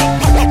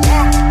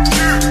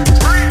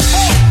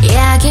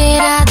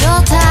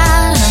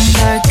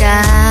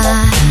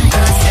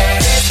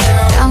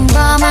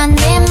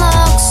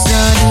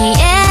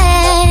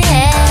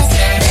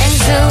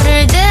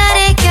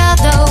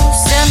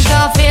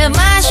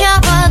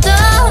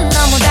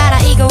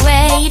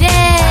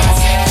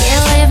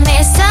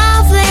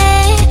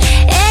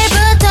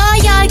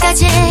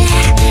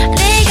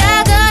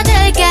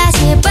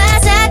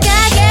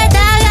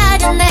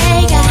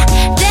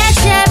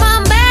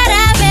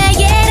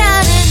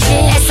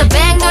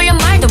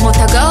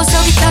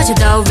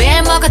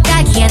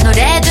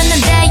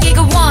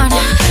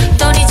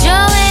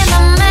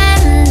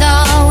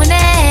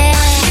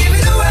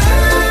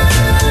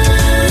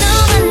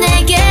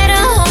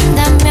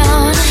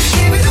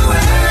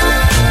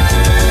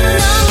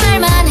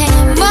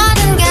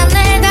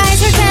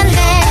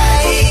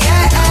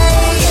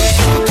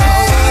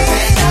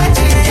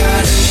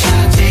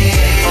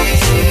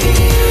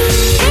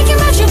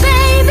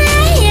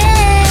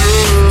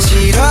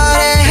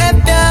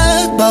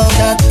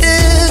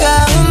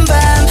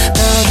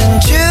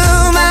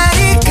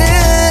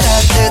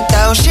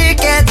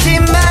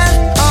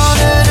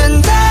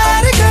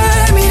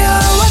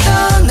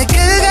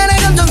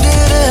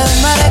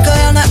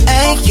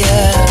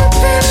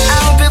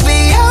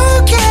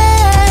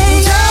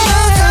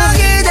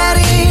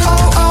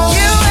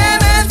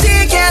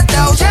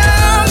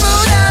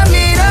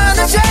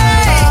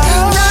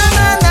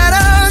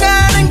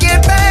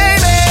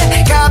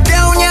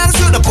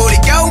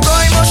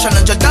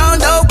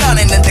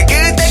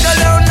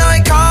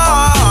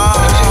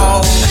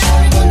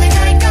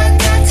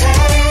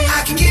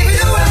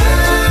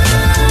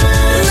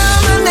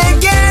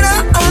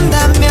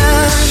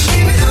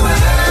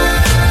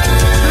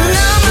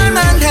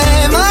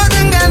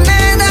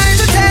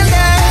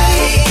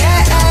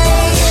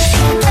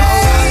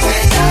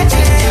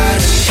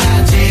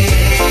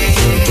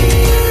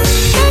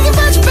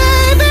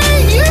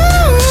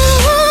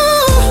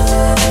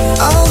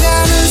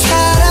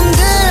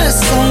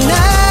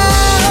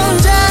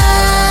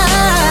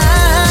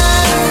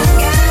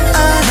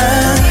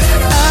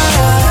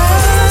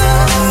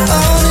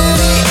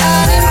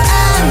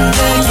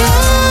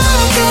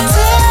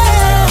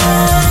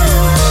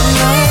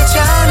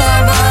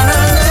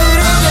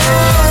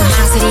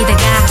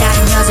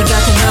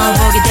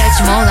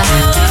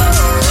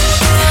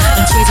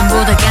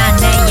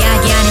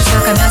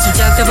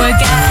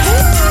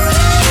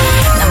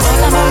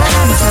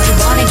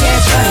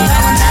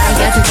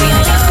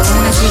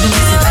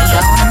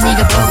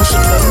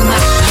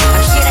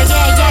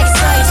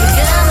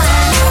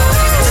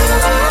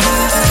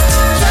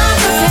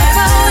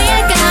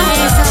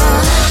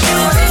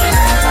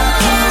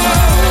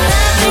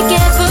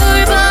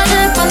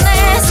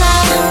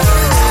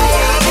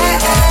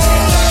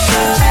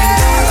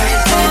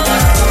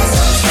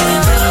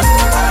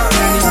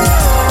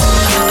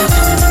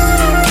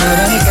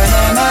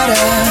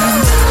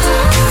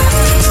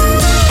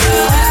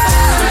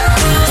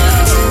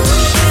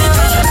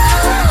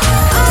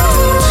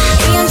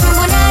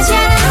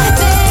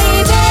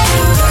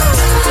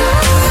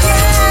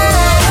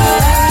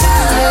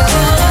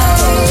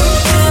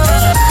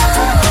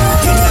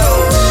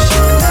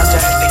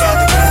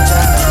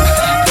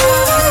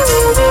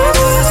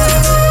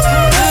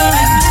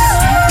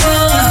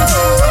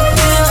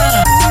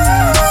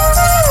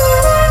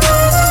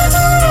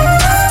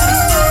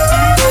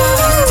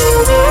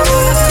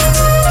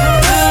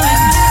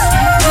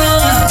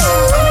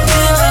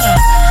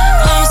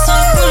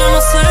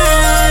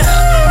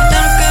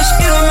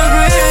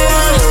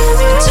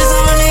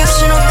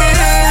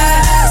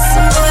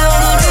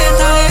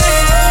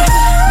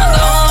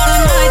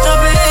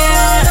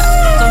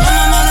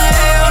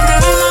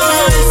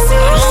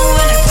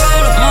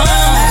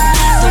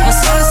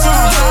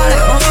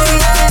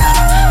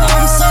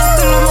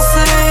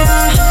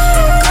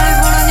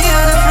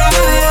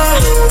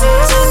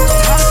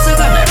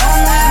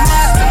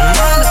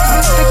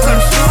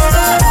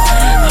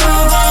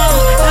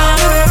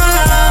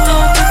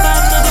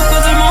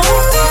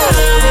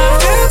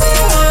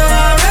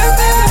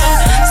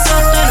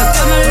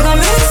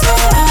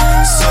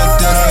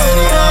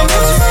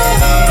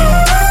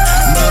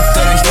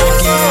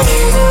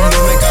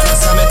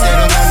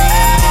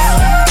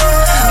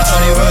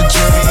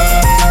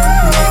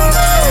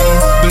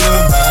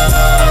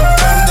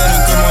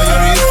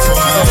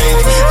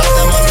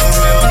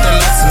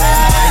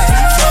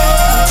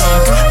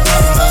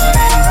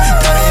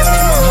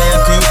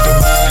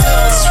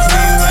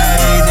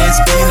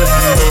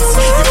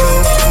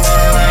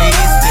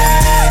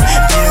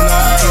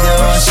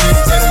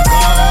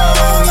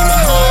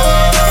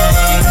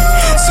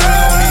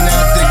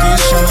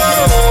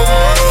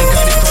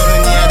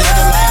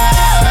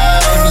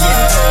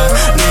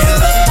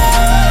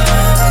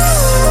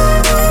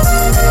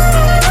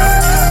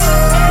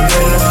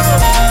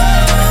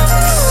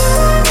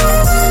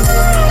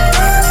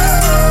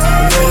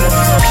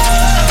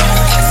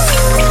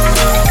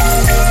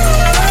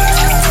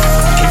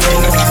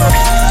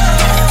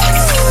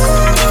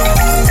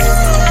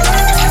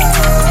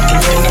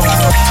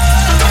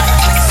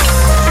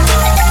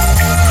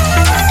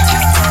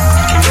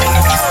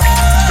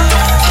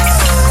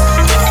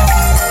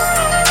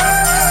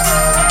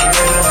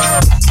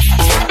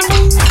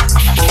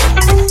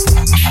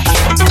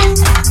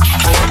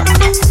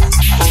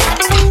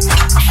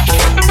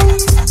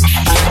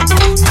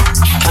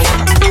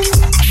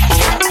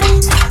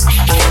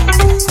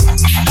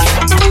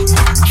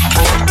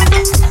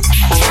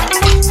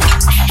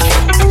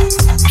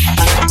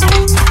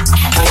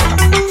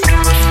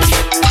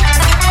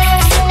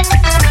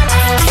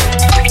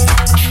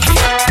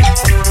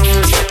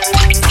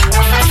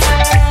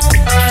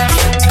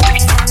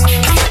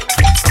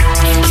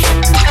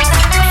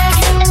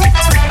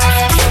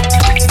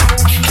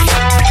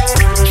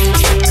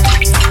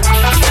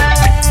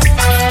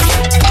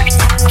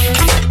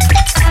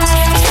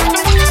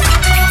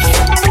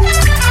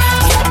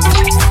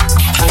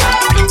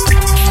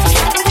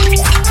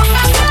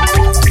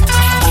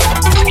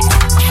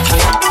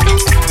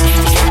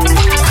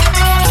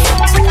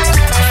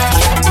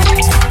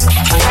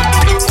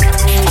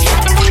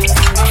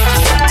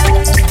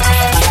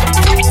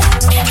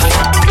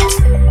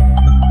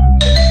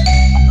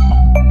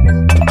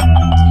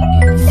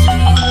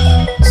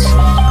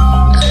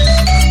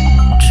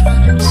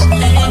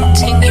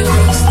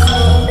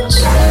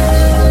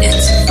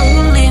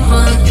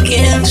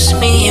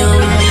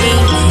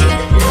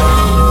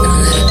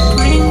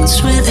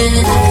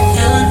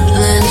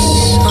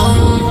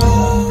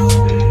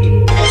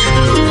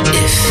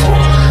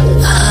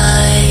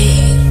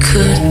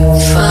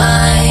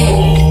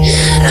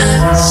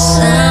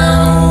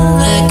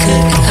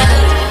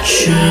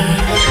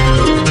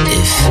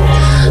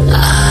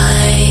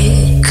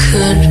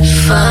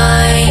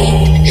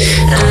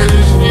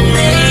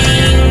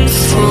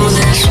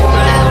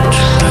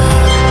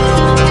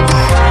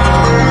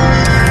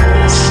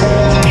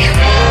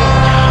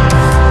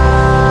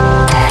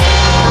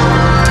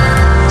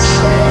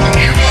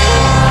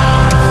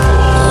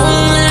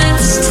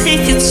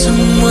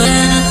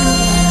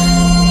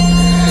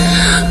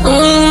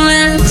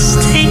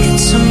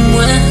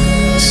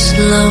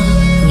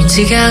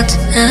 take out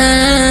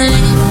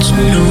time to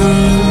know.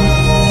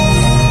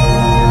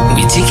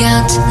 We take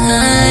out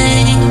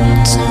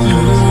time to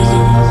know.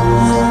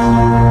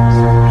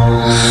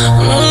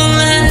 Oh,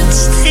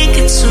 let's take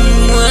it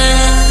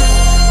somewhere.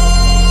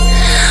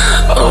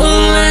 Oh,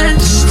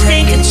 let's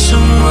take it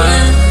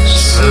somewhere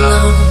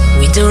slow.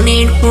 We don't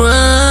need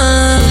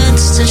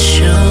words to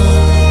show.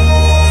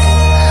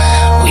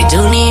 We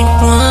don't need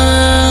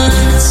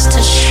words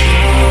to show.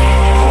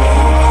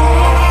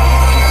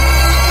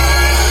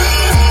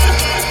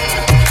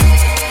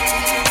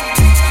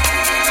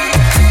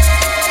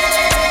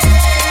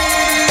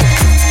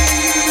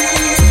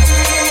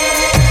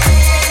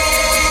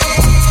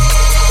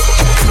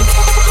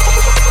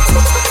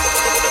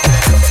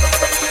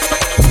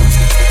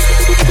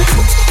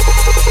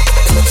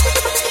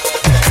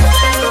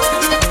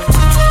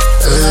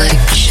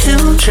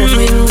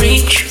 We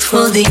reach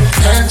for the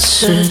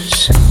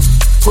answers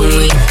when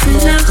we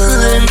never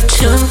learn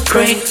to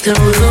break the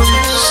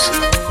rules.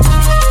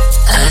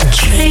 I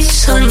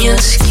trace on your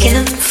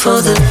skin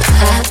for the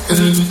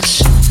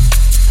patterns.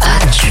 I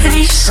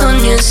trace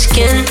on your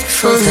skin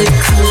for the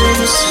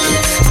clues.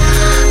 If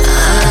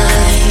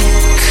I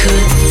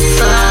could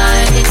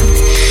find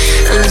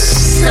a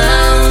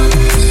sound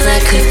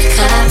that could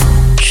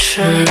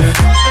capture,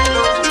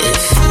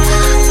 if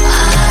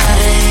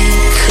I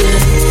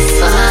could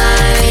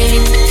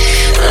find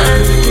a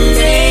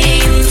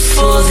name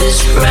for this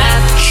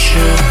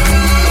rapture,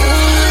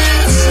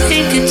 let's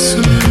take it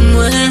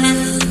somewhere.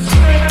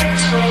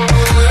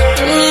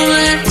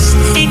 Let's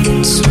take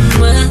it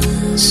somewhere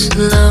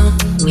slow.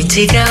 We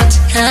take out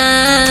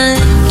time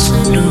to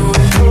know.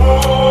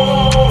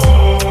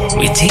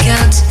 We take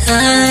out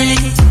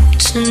time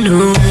to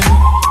know.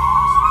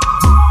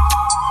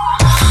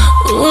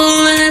 Oh,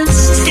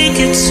 let's take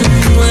it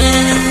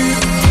somewhere.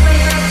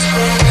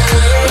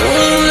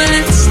 Oh,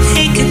 let's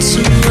take it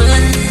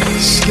somewhere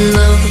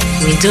slow.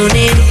 We don't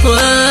need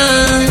words